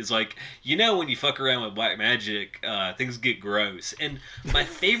says, is like, when you fuck around with black magic, things get gross. And my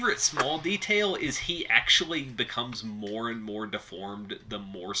favorite small detail is he actually becomes more and more deformed the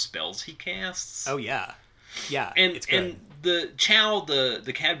more spells he casts. Oh, yeah. Yeah, and it's good. And the Chow,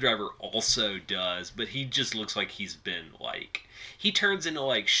 the cab driver, also does, but he just looks like he's been like, he turns into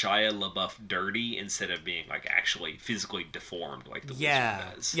like Shia LaBeouf dirty instead of being like actually physically deformed like the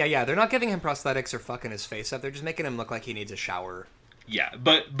wizard does. Yeah. They're not giving him prosthetics or fucking his face up. They're just making him look like he needs a shower. Yeah,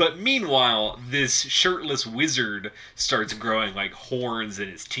 but meanwhile, this shirtless wizard starts growing like horns, and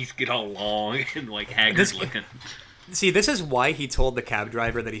his teeth get all long and like haggard looking. See, this is why he told the cab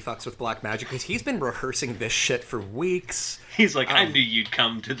driver that he fucks with black magic, because he's been rehearsing this shit for weeks. He's like, I knew you'd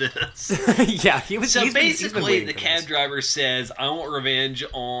come to this. Yeah, he was. So basically, the cab driver says, "I want revenge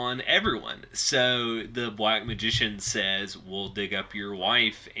on everyone." So the black magician says, "We'll dig up your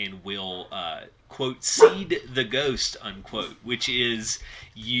wife and we'll quote seed the ghost," unquote, which is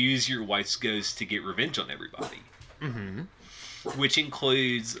use your wife's ghost to get revenge on everybody. Mm-hmm. Which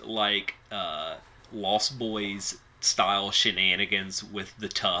includes like Lost Boys style shenanigans with the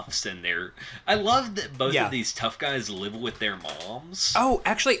toughs and their. I love that both of these tough guys live with their moms. Oh,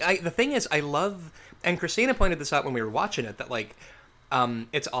 actually, the thing is, I love, and Christina pointed this out when we were watching it, that like,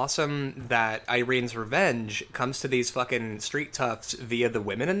 it's awesome that Irene's revenge comes to these fucking street toughs via the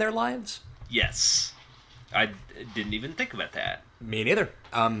women in their lives. Yes, I didn't even think about that. Me neither.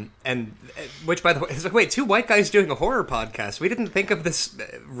 And which, by the way, is like, wait, two white guys doing a horror podcast. We didn't think of this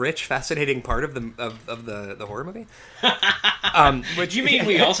rich, fascinating part of the horror movie. Which you mean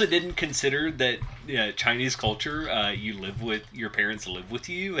we also didn't consider that Chinese culture, your parents live with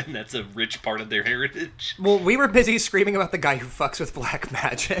you, and that's a rich part of their heritage. Well, we were busy screaming about the guy who fucks with black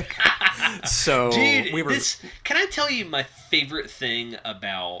magic. So, dude, we were. Can I tell you my favorite thing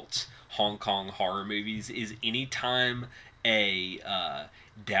about Hong Kong horror movies is anytime a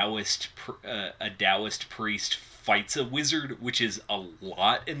Taoist priest fights a wizard, which is a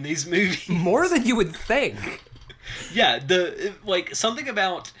lot in these movies. More than you would think. Yeah, something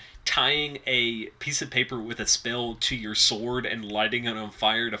about tying a piece of paper with a spell to your sword and lighting it on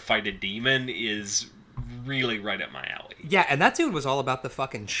fire to fight a demon is really right up my alley. Yeah, and that dude was all about the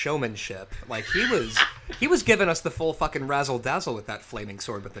fucking showmanship. Like, he was giving us the full fucking razzle-dazzle with that flaming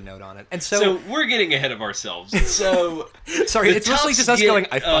sword with the note on it. And so we're getting ahead of ourselves. So sorry, it's mostly just us going,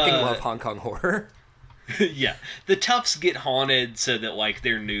 I fucking love Hong Kong horror. Yeah, the toughs get haunted so that like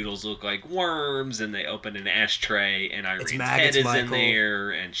their noodles look like worms, and they open an ashtray, and Irene's head is in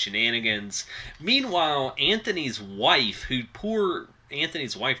there, and shenanigans. Meanwhile, Anthony's wife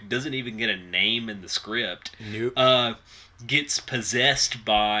doesn't even get a name in the script. Nope. Gets possessed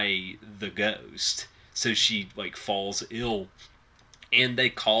by the ghost, so she like falls ill, and they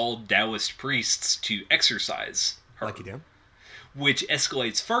call Taoist priests to exorcise her. Like you do. Which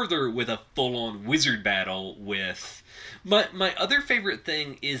escalates further with a full-on wizard battle with... My other favorite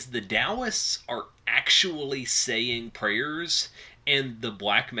thing is the Taoists are actually saying prayers, and the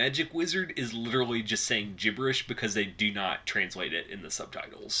black magic wizard is literally just saying gibberish because they do not translate it in the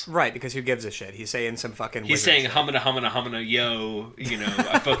subtitles. Right, because who gives a shit? He's saying some fucking He's saying humana humana humana yo,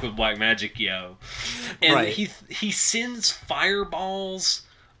 I fuck with black magic yo. And right. he sends fireballs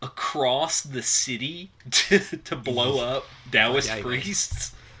across the city to blow up Taoist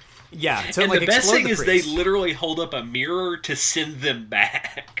priests. Yeah, and like, the best thing is they literally hold up a mirror to send them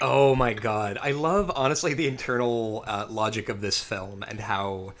back. Oh my god. I love, honestly, the internal logic of this film and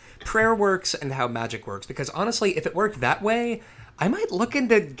how prayer works and how magic works. Because honestly, if it worked that way, I might look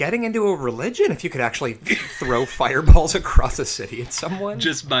into getting into a religion if you could actually throw fireballs across a city at someone.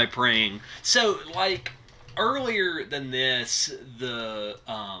 Just by praying. So, like, earlier than this, the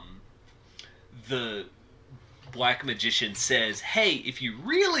black magician says, hey, if you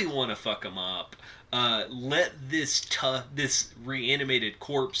really want to fuck him up, let this reanimated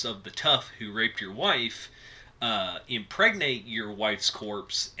corpse of the tough who raped your wife impregnate your wife's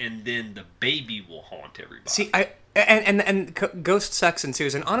corpse, and then the baby will haunt everybody. See, Ghost Sex and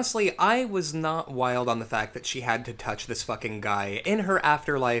Susan. Honestly, I was not wild on the fact that she had to touch this fucking guy in her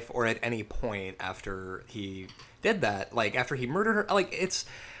afterlife or at any point after he did that. Like after he murdered her. Like it's,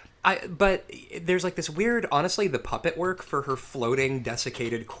 But there's like this weird. Honestly, the puppet work for her floating,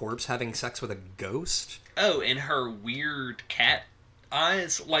 desiccated corpse having sex with a ghost. Oh, and her weird cat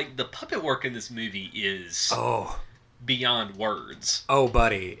eyes. Like the puppet work in this movie is beyond words. Oh,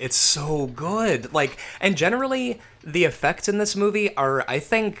 buddy, it's so good. Like, and generally, the effects in this movie are, I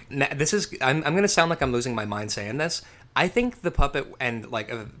think, this is, I'm going to sound like I'm losing my mind saying this. I think the puppet and,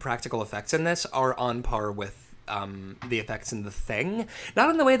 like, practical effects in this are on par with the effects in The Thing.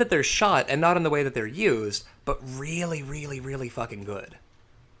 Not in the way that they're shot, and not in the way that they're used, but really, really, really fucking good.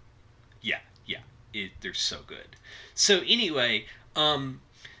 Yeah. They're so good. So, anyway,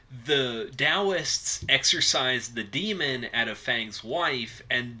 the Taoists exorcise the demon out of Fang's wife,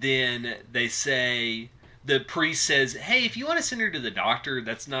 and then they say, the priest says, hey, if you want to send her to the doctor,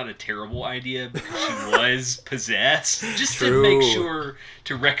 that's not a terrible idea because she was possessed. Just to make sure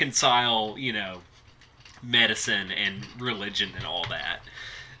to reconcile, medicine and religion and all that.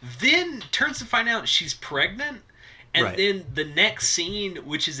 Then turns to find out she's pregnant. And then the next scene,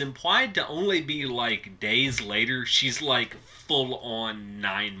 which is implied to only be like days later, she's like full on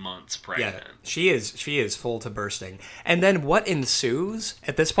 9 months pregnant. Yeah, she is full to bursting. And then what ensues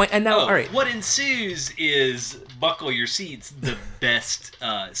at this point? And now, all right. What ensues is, buckle your seats, the best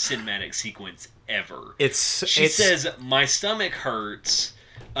cinematic sequence ever. She says, my stomach hurts.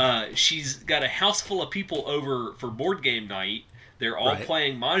 She's got a house full of people over for board game night. They're all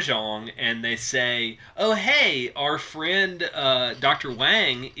playing Mahjong, and they say, oh, hey, our friend Dr.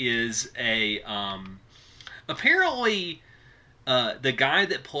 Wang is a... apparently, the guy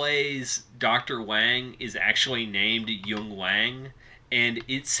that plays Dr. Wang is actually named Yung Wang, and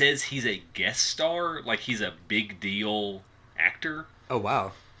it says he's a guest star, like he's a big deal actor. Oh,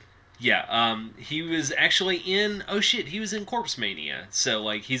 wow. Yeah, he was actually in... Oh, shit, he was in Corpse Mania. So,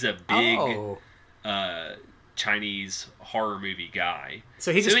 like, he's a big... Chinese horror movie guy.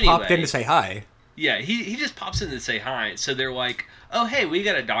 So he just popped in to say hi. Yeah, he just pops in to say hi. So they're like, oh, hey, we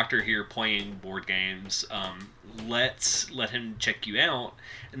got a doctor here playing board games. Let's let him check you out.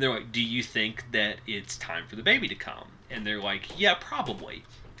 And they're like, do you think that it's time for the baby to come? And they're like, yeah, probably.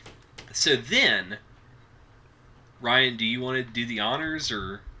 So then, Ryan, do you want to do the honors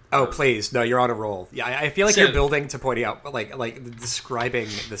or... Oh, please. No, you're on a roll. Yeah, I feel like you're building to pointing out, like describing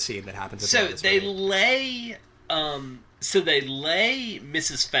the scene that happens at the end of this movie. So they lay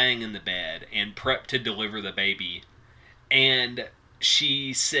Mrs. Fang in the bed and prep to deliver the baby. And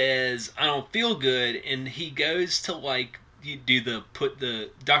she says, I don't feel good. And he goes to, like,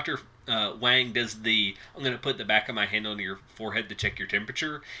 Dr. Wang does I'm going to put the back of my hand on your forehead to check your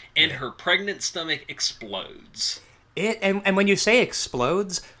temperature. And her pregnant stomach explodes. And when you say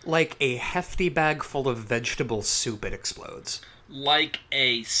explodes, like a hefty bag full of vegetable soup, it explodes. Like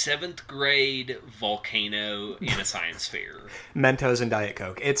a 7th grade volcano in a science fair. Mentos and Diet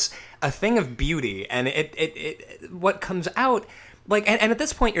Coke. It's a thing of beauty, and it what comes out, like, and at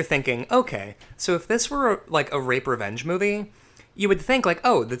this point you're thinking, okay, so if this were like a rape revenge movie, you would think like,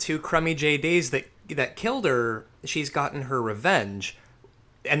 oh, the two crummy JDs that killed her, she's gotten her revenge.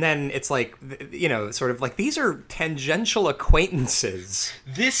 And then it's like, sort of like, these are tangential acquaintances.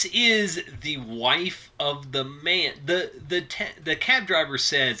 This is the wife of the man. The cab driver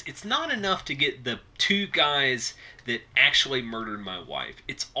says, it's not enough to get the two guys that actually murdered my wife.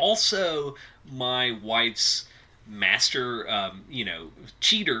 It's also my wife's master,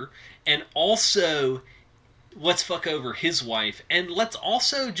 cheater. And also... let's fuck over his wife, and let's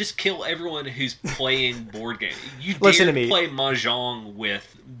also just kill everyone who's playing board games. You Listen dare to me. Play Mahjong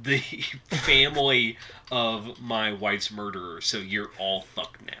with the family of my wife's murderer, so you're all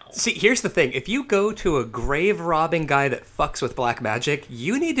fucked now. See, here's the thing. If you go to a grave-robbing guy that fucks with black magic,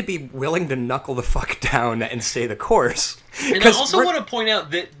 you need to be willing to knuckle the fuck down and stay the course. And I also want to point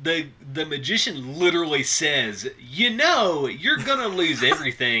out that the magician literally says, you're gonna lose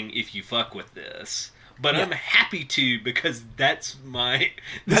everything if you fuck with this. But I'm happy to, because that's my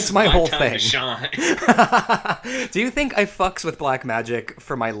whole time thing. To shine. Do you think I fucks with black magic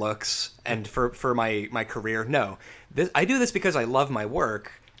for my looks and for my career? No. I do this because I love my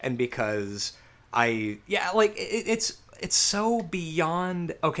work and because it's so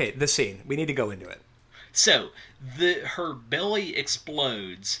beyond. Okay, the scene. We need to go into it. So her belly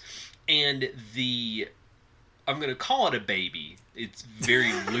explodes, and I'm going to call it a baby. It's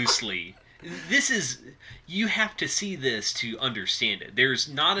very loosely. This is, you have to see this to understand it. There's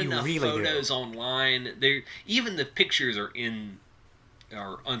not You enough really photos do. online. There, even the pictures are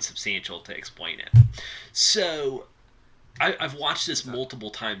unsubstantial to explain it. So I've watched this multiple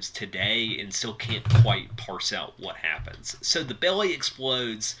times today and still can't quite parse out what happens. So the belly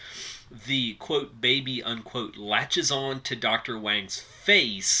explodes. The quote baby unquote latches on to Dr. Wang's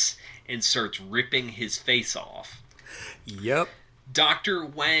face and starts ripping his face off. Yep. Dr.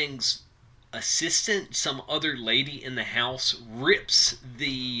 Wang's assistant, some other lady in the house, rips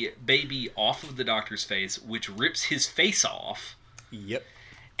the baby off of the doctor's face, which rips his face off. Yep.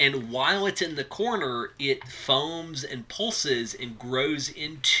 And while it's in the corner, it foams and pulses and grows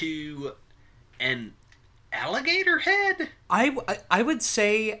into an alligator head. I would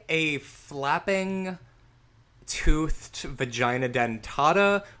say a flapping toothed vagina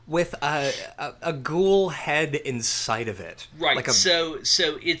dentata with a ghoul head inside of it. Right. Like a, so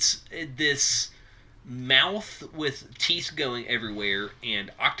it's this mouth with teeth going everywhere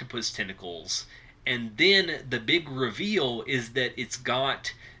and octopus tentacles. And then the big reveal is that it's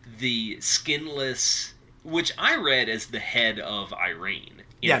got the skinless, which I read as the head of Irene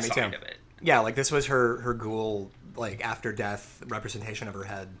Yeah, me inside too. of it. yeah, like this was her ghoul, like, after death representation of her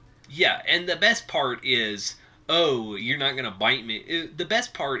head. Yeah, and the best part is, oh, you're not gonna bite me. The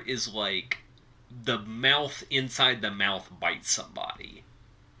best part is like the mouth inside the mouth bites somebody.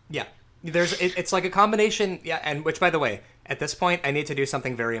 Yeah. It's like a combination, yeah, and which, by the way, at this point, I need to do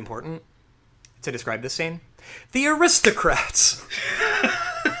something very important to describe this scene. The aristocrats!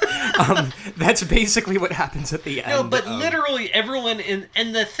 That's basically what happens at the end. No, but literally everyone in,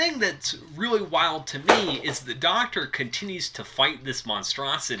 and the thing that's really wild to me is the doctor continues to fight this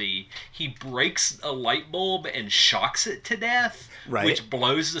monstrosity. He breaks a light bulb and shocks it to death, Right. which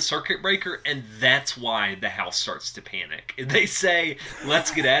blows the circuit breaker, and that's why the house starts to panic. They say,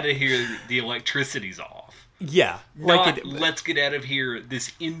 "Let's get out of here. The electricity's off." Yeah. Not, let's get out of here.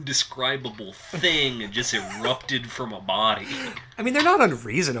 This indescribable thing just erupted from a body. I mean, they're not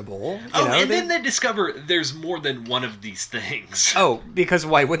unreasonable. You know? And then they discover there's more than one of these things. Oh, because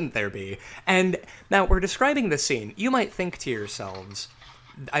why wouldn't there be? And now we're describing this scene. You might think to yourselves,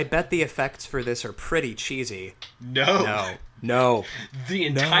 I bet the effects for this are pretty cheesy. No. No. The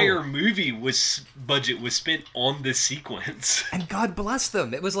entire movie budget was spent on this sequence. And God bless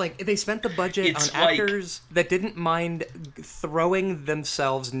them. It was like they spent the budget It's on like- actors that didn't mind throwing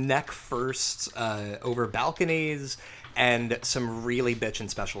themselves neck first over balconies and some really bitchin'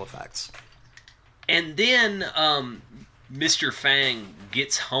 special effects. And then Mr. Fang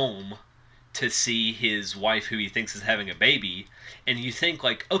gets home to see his wife, who he thinks is having a baby, and you think,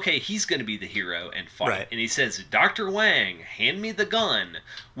 like, okay, he's going to be the hero and fight. Right. And he says, "Dr. Wang, hand me the gun,"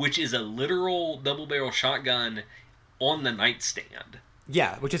 which is a literal double-barrel shotgun on the nightstand.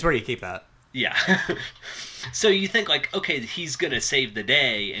 Yeah, which is where you keep that. Yeah. So you think, like, okay, he's going to save the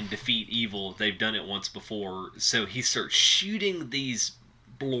day and defeat evil. They've done it once before. So he starts shooting these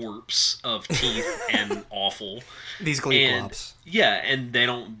blorps of teeth and awful. These glee And glops. yeah, and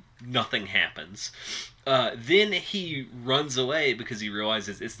nothing happens. Then he runs away because he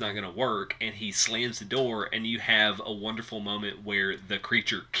realizes it's not going to work, and he slams the door, and you have a wonderful moment where the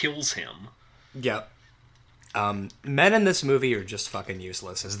creature kills him. Yep. Men in this movie are just fucking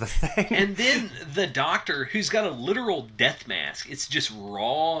useless, is the thing. And then the doctor, who's got a literal death mask, it's just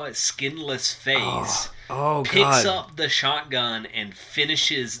raw, skinless face, Oh, picks God. up the shotgun and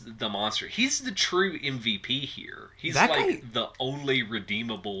finishes the monster. He's the true MVP here. He's That like guy- the only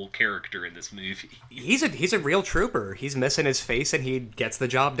redeemable character in this movie. He's a real trooper. He's missing his face and he gets the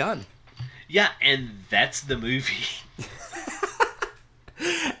job done. Yeah, and that's the movie.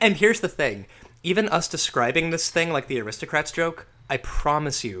 And here's the thing. Even us describing this thing like the aristocrats joke, I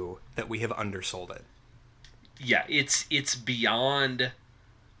promise you that we have undersold it. Yeah, it's beyond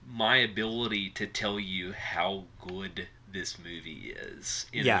my ability to tell you how good this movie is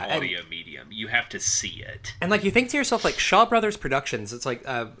in Yeah, an and- audio medium. You have to see it. And like you think to yourself, like Shaw Brothers Productions, it's like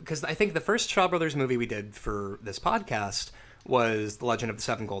because I think the first Shaw Brothers movie we did for this podcast was The Legend of the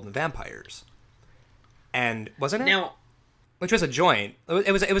Seven Golden Vampires, and wasn't it? Now, Which was a joint.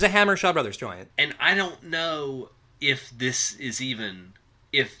 It was a Hammer Shaw Brothers joint. and I don't know if this is even,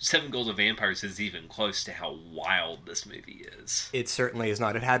 if Seven Golden Vampires is even close to how wild this movie is. It certainly is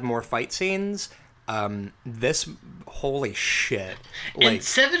not. It had more fight scenes. This, holy shit! And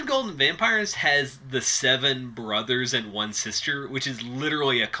Seven Golden Vampires has the 7 brothers and 1 sister, which is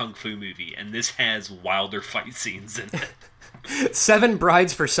literally a kung fu movie, and this has wilder fight scenes in it. 7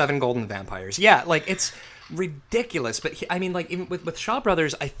 brides for 7 golden vampires. Yeah, like it's ridiculous. But I mean, like even with Shaw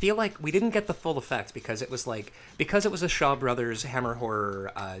Brothers, I feel like we didn't get the full effect because it was a Shaw Brothers Hammer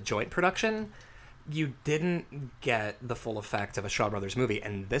Horror joint production. You didn't get the full effect of a Shaw Brothers movie,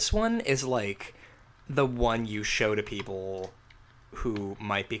 and this one is like the one you show to people who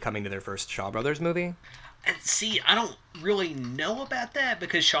might be coming to their first Shaw Brothers movie. And see, I don't really know about that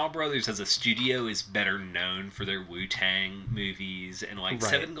because Shaw Brothers as a studio is better known for their Wu-Tang movies, and like Right.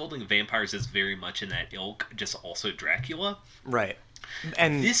 Seven Golden Vampires is very much in that ilk, just also Dracula. Right.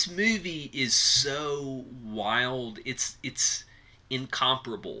 And This movie is so wild. It's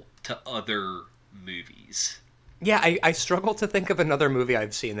incomparable to other movies. yeah, I struggle to think of another movie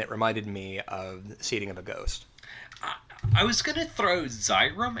I've seen that reminded me of Seeding of a Ghost. I was gonna throw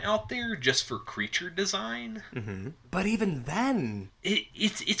Zyram out there just for creature design. But even then,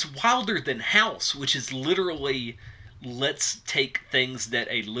 It's wilder than House, which is literally let's take things that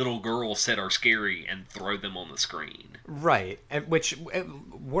a little girl said are scary and throw them on the screen. right, which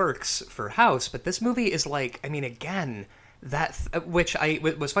works for House, but this movie is like, I mean, again, which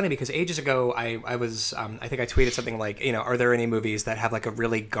was funny because ages ago I was I think I tweeted something like, you know, are there any movies that have like a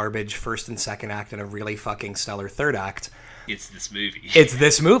really garbage first and second act and a really fucking stellar third act? It's this movie. It's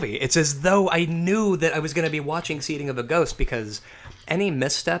this movie. It's as though I knew that I was going to be watching Seeding of a Ghost, because any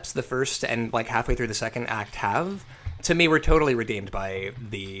missteps the first and like halfway through the second act have, to me, were totally redeemed by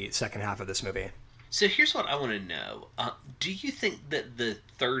the second half of this movie. So here's what I want to know. Do you think that the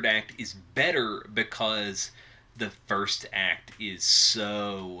third act is better because the first act is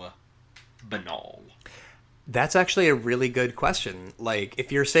so banal? That's actually a really good question. Like,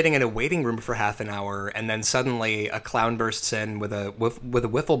 if you're sitting in a waiting room for half an hour and then suddenly a clown bursts in with a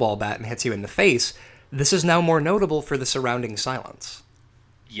wiffle ball bat and hits you in the face, this is now more notable for the surrounding silence.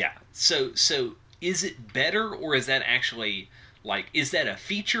 Yeah. So is it better, or is that actually like, is that a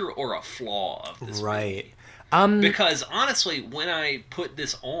feature or a flaw of this Right. movie? Because honestly, when I put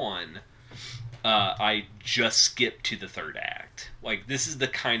this on, I just skipped to the third act. Like, this is the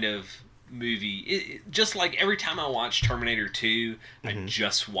kind of movie, just like every time I watch Terminator 2, I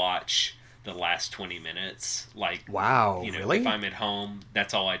just watch the last 20 minutes. Like, Wow, you know, really? if I'm at home,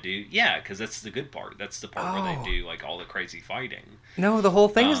 that's all I do. Yeah, because that's the good part. That's the part where Oh. they do like all the crazy fighting. No, the whole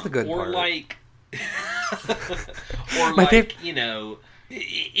thing is the good or part. like or My like, fav- you know,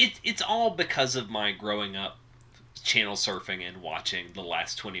 it's all because of my growing up channel surfing and watching the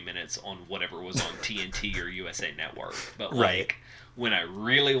last 20 minutes on whatever was on TNT or USA Network. But like, Right. when I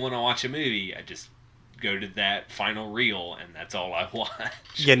really want to watch a movie, I just go to that final reel and that's all I watch.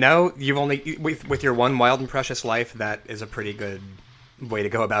 You know, you've only with your one wild and precious life, that is a pretty good way to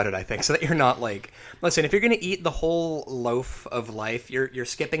go about it, I think, so that you're not like, listen, if you're gonna eat the whole loaf of life, you're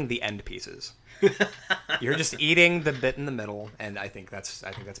skipping the end pieces. You're just eating the bit in the middle, and I think that's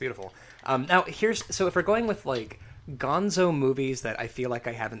beautiful. Now so if we're going with like gonzo movies that I feel like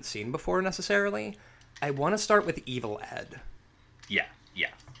I haven't seen before necessarily, I want to start with Evil Ed. Yeah.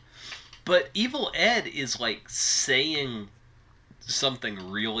 But Evil Ed is like saying something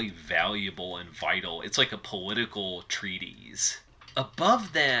really valuable and vital. It's like a political treatise.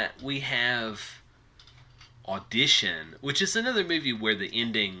 Above that, we have Audition, which is another movie where the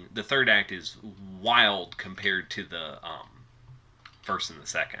ending, the third act, is wild compared to the first and the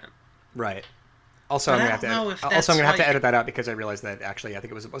second. Right. Also, But I'm I gonna don't know have if to. that's Also, I'm gonna have to like- edit that out because I realized that actually, I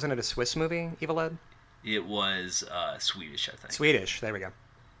think wasn't it a Swiss movie, Evil Ed? It was Swedish, I think. Swedish. There we go.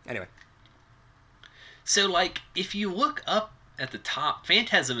 Anyway. So, like, if you look up at the top,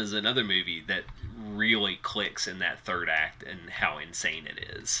 Phantasm is another movie that really clicks in that third act and how insane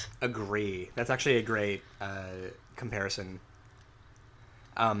it is. Agree. That's actually a great comparison.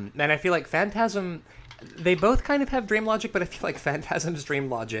 And I feel like Phantasm, they both kind of have dream logic, but I feel like Phantasm's dream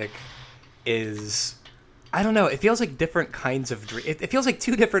logic is, I don't know, it feels like different kinds of dream. It feels like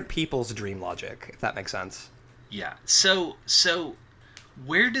two different people's dream logic, if that makes sense. Yeah. So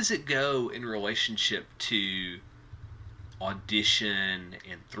where does it go in relationship to Audition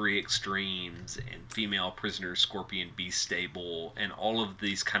and Three Extremes and Female Prisoner, Scorpion, Beast Stable, and all of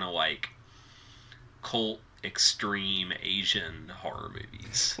these kind of like cult extreme Asian horror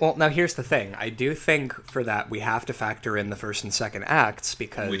movies? Well, now here's the thing. I do think for that we have to factor in the first and second acts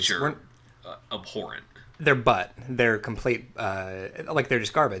because Which are abhorrent. they're complete, like they're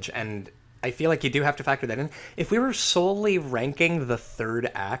just garbage. And I feel like you do have to factor that in. If we were solely ranking the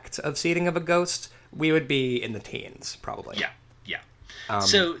third act of Seeding of a Ghost, we would be in the teens, probably. Yeah.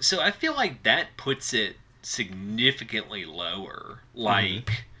 So I feel like that puts it significantly lower.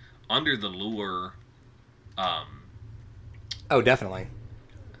 Like, Under the Lure, Oh, definitely.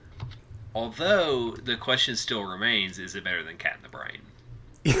 although the question still remains, is it better than Cat in the Brain?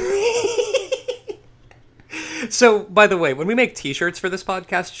 So, by the way, when we make T-shirts for this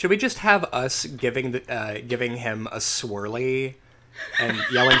podcast, should we just have us giving him a swirly and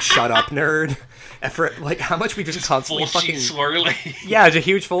yelling "Shut up, nerd"? And for like how much we just constantly fucking swirly. Yeah, it's a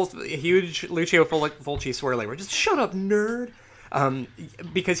huge Lucio Fulci swirly. We're just "Shut up, nerd."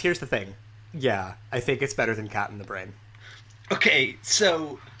 Because here's the thing. Yeah, I think it's better than Cat in the Brain. Okay,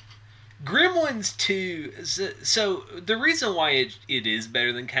 so Gremlins 2. So the reason why it is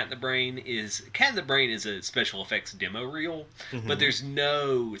better than Cat in the Brain is Cat in the Brain is a special effects demo reel, but there's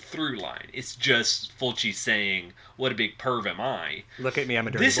no through line. It's just Fulci saying, "What a big perv am I?" Look at me, I'm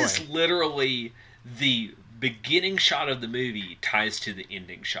a dirty boy. This is literally the beginning shot of the movie ties to the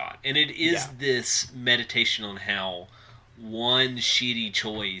ending shot, and it is this meditation on how one shitty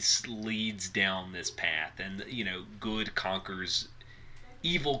choice leads down this path, and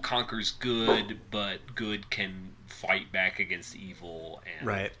evil conquers good, but good can fight back against evil. And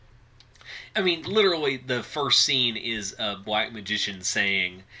right. I mean, literally, the first scene is a black magician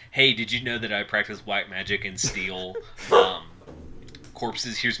saying, "Hey, did you know that I practice black magic and steal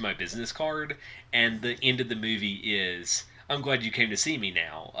corpses? Here's my business card." And the end of the movie is, "I'm glad you came to see me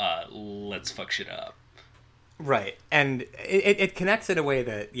now. Let's fuck shit up." Right, and it connects in a way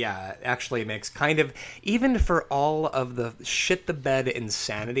that, actually makes kind of, even for all of the shit-the-bed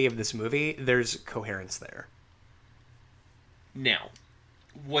insanity of this movie, there's coherence there. Now,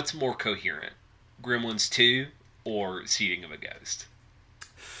 what's more coherent? Gremlins 2 or Seeding of a Ghost?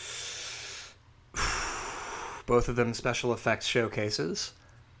 Both of them special effects showcases.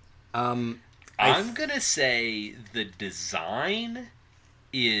 I'm gonna say the design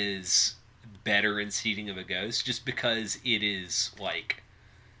is better in Seeding of a Ghost, just because it is like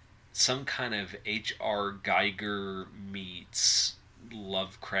some kind of H.R. Geiger meets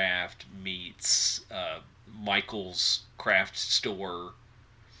Lovecraft meets Michael's craft store.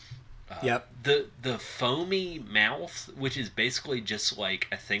 Yep. The foamy mouth, which is basically just like,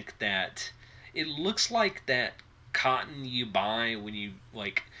 I think that it looks like that cotton you buy when you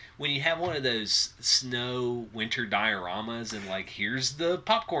have one of those snow winter dioramas, and like, here's the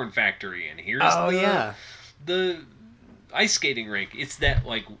popcorn factory and here's the ice skating rink. It's that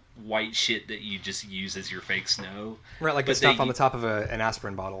like white shit that you just use as your fake snow. Right, like the stuff on the top of an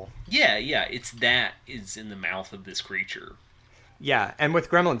aspirin bottle. Yeah, it's that is in the mouth of this creature. Yeah, and with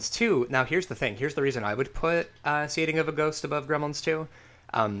Gremlins 2, now here's the thing. Here's the reason I would put Seeding of a Ghost above Gremlins 2.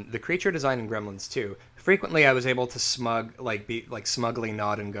 The creature design in Gremlins 2, frequently I was able to smugly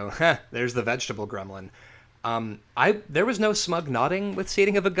nod and go, there's the vegetable gremlin. There was no smug nodding with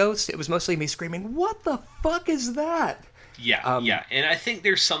Seeding of a Ghost. It was mostly me screaming, "What the fuck is that?" Yeah. And I think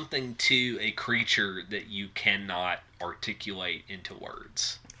there's something to a creature that you cannot articulate into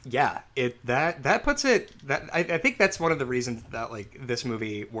words. Yeah, that puts it. I think that's one of the reasons that like this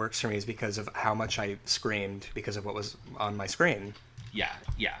movie works for me, is because of how much I screamed because of what was on my screen.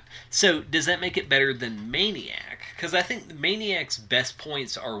 Yeah. So, does that make it better than Maniac? Because I think Maniac's best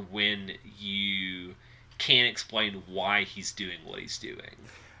points are when you can't explain why he's doing what he's doing.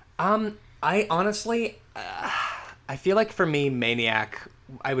 I honestly, I feel like for me, Maniac,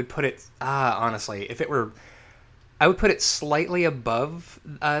 I would put it, honestly, I would put it slightly above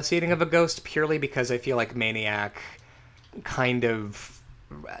Seeding of a Ghost, purely because I feel like Maniac kind of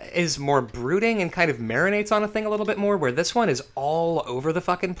is more brooding and kind of marinates on a thing a little bit more, where this one is all over the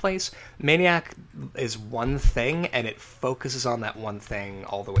fucking place. Maniac is one thing, and it focuses on that one thing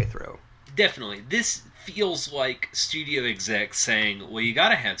all the way through. Definitely. This feels like studio execs saying, well, you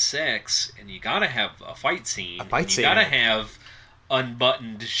gotta have sex, and you gotta have a fight scene, you gotta have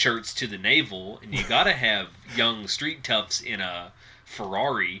unbuttoned shirts to the navel, and you gotta have young street toughs in a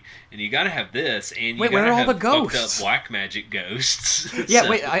Ferrari, and you gotta have this, and you gotta have fucked up black magic ghosts. Yeah,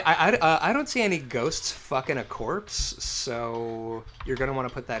 wait, I don't see any ghosts fucking a corpse, so you're gonna want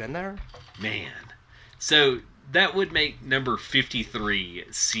to put that in there? Man. So that would make number 53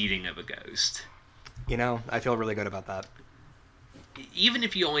 Seeding of a Ghost. You know, I feel really good about that. Even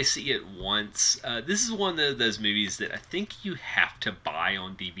if you only see it once, this is one of those movies that I think you have to buy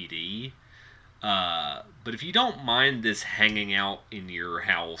on DVD. But if you don't mind this hanging out in your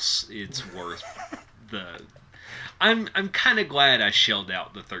house, it's worth the... I'm kind of glad I shelled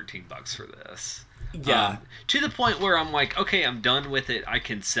out the $13 for this. Yeah. To the point where I'm like, okay, I'm done with it. I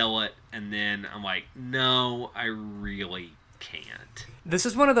can sell it. And then I'm like, no, I really can't. This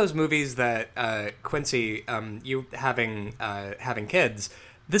is one of those movies that, Quincy, you having kids,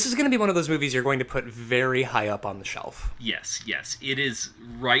 this is going to be one of those movies you're going to put very high up on the shelf. Yes. It is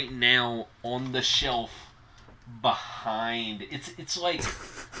right now on the shelf behind. It's like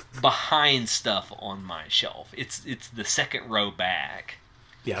behind stuff on my shelf. It's the second row back.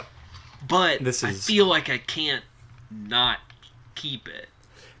 Yep. But This I is- feel like I can't not keep it.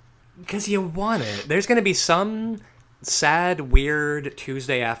 Because you want it. There's going to be some sad, weird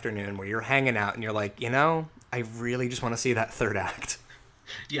Tuesday afternoon where you're hanging out and you're like, you know, I really just want to see that third act.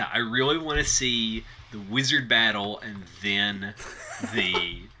 Yeah, I really want to see the wizard battle and then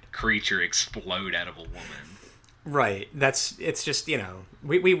the creature explode out of a woman. Right. It's just, you know,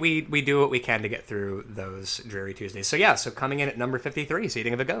 we do what we can to get through those dreary Tuesdays. So yeah, so coming in at number 53,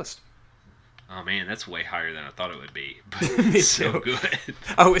 Seating of a Ghost. Oh man, that's way higher than I thought it would be. But Me it's so too. good.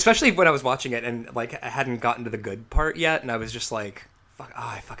 Oh, especially when I was watching it and like I hadn't gotten to the good part yet, and I was just like, "Fuck! Oh,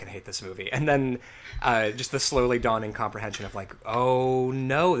 I fucking hate this movie." And then just the slowly dawning comprehension of like, "Oh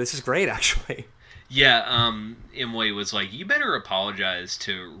no, this is great, actually." Yeah, Emily was like, "You better apologize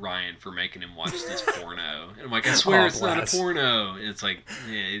to Ryan for making him watch this porno." And I'm like, "I swear Oh, it's not bless. a porno." And it's like,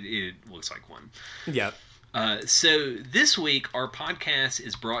 yeah, it looks like one. Yep. So this week, our podcast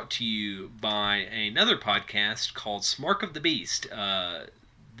is brought to you by another podcast called Smark of the Beast.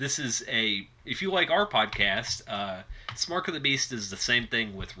 This is if you like our podcast, Smark of the Beast is the same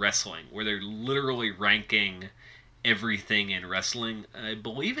thing with wrestling, where they're literally ranking everything in wrestling, I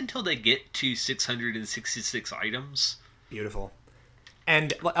believe until they get to 666 items. Beautiful.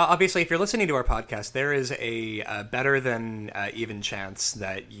 And obviously, if you're listening to our podcast, there is a better than even chance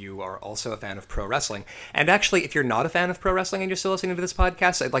that you are also a fan of pro wrestling. And actually, if you're not a fan of pro wrestling and you're still listening to this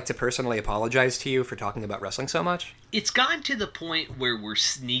podcast, I'd like to personally apologize to you for talking about wrestling so much. It's gotten to the point where we're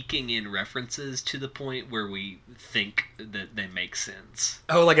sneaking in references to the point where we think that they make sense.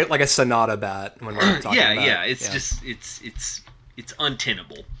 Oh, like a Sonata bat when we're talking about. Yeah. It's just it's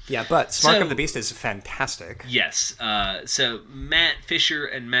untenable. Yeah, but Smark So- of the Beast is fantastic. Yes. So Matt Fisher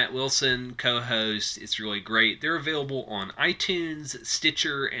and Matt Wilson co-host. It's really great. They're available on iTunes,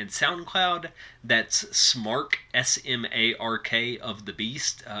 Stitcher, and SoundCloud. That's Smark, SMARK of the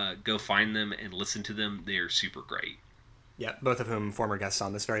Beast. Go find them and listen to them. They're super great. Yeah, both of whom former guests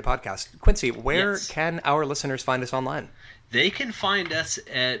on this very podcast. Quincy, where Yes. can our listeners find us online? They can find us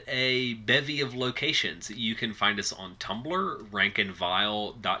at a bevy of locations. You can find us on Tumblr,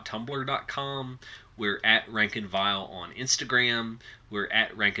 rankandvile.tumblr.com. We're at rankandvile on Instagram. We're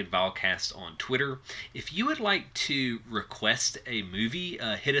at rankandvilecast on Twitter. If you would like to request a movie,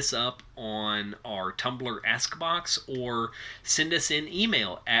 hit us up on our Tumblr Ask Box or send us an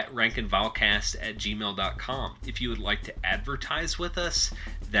email at rankandvilecast@gmail.com. If you would like to advertise with us,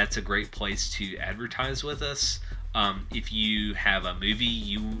 that's a great place to advertise with us. If you have a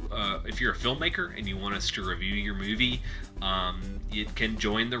movie, if you're a filmmaker and you want us to review your movie, it can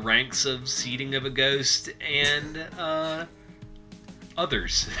join the ranks of Seating of a Ghost and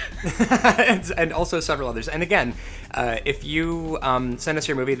others. and also several others. And again, if you send us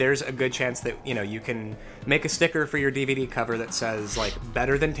your movie, there's a good chance that you can make a sticker for your DVD cover that says like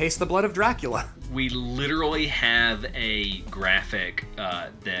 "Better than Taste the Blood of Dracula." We literally have a graphic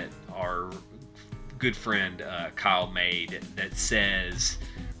that our good friend Kyle made that says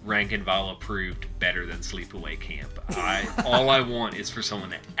Rank and Vile approved, better than Sleepaway Camp. All I want is for someone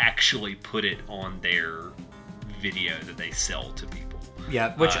to actually put it on their video that they sell to people.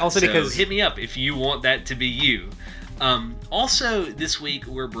 Yeah, which also so because hit me up if you want that to be you. Also, this week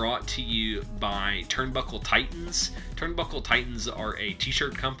we're brought to you by Turnbuckle Titans. Turnbuckle Titans are a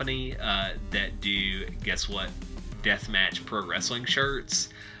t-shirt company that do, guess what, deathmatch pro wrestling shirts.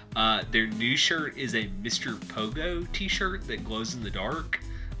 Their new shirt is a Mr. Pogo t-shirt that glows in the dark.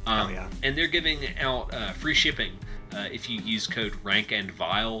 yeah. And they're giving out free shipping if you use code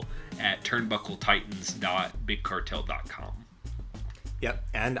RANKANDVILE at turnbuckletitans.bigcartel.com. Yep,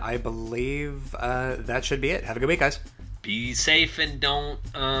 and I believe that should be it. Have a good week, guys. Be safe and don't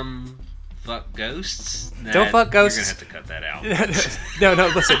fuck ghosts. Don't fuck ghosts. You're gonna have to cut that out. No,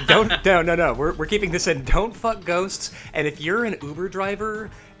 listen, no. We're keeping this in. Don't fuck ghosts. And if you're an Uber driver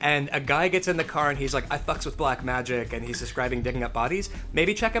and a guy gets in the car and he's like, "I fucks with black magic," and he's describing digging up bodies,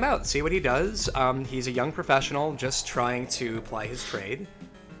 maybe check him out. See what he does. He's a young professional just trying to ply his trade.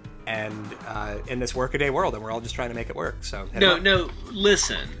 And in this workaday world, and we're all just trying to make it work. So No,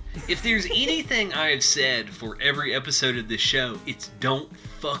 listen. If there's anything I have said for every episode of this show, it's don't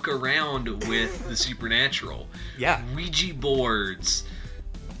fuck around with the supernatural. Yeah. Ouija boards,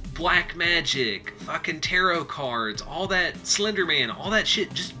 black magic, fucking tarot cards, all that, Slender Man, all that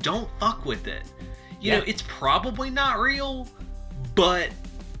shit. Just don't fuck with it. You know, it's probably not real, but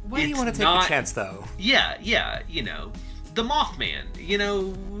Why do you want to take not, a chance, though? Yeah, the Mothman,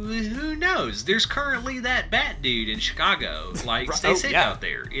 who knows? There's currently that bat dude in Chicago. Like, stay safe out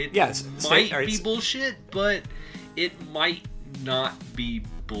there. It might be bullshit, but it might not be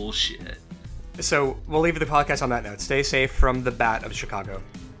bullshit. So we'll leave the podcast on that note. Stay safe from the bat of Chicago.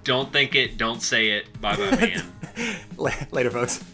 Don't think it. Don't say it. Bye bye, man. Later, folks.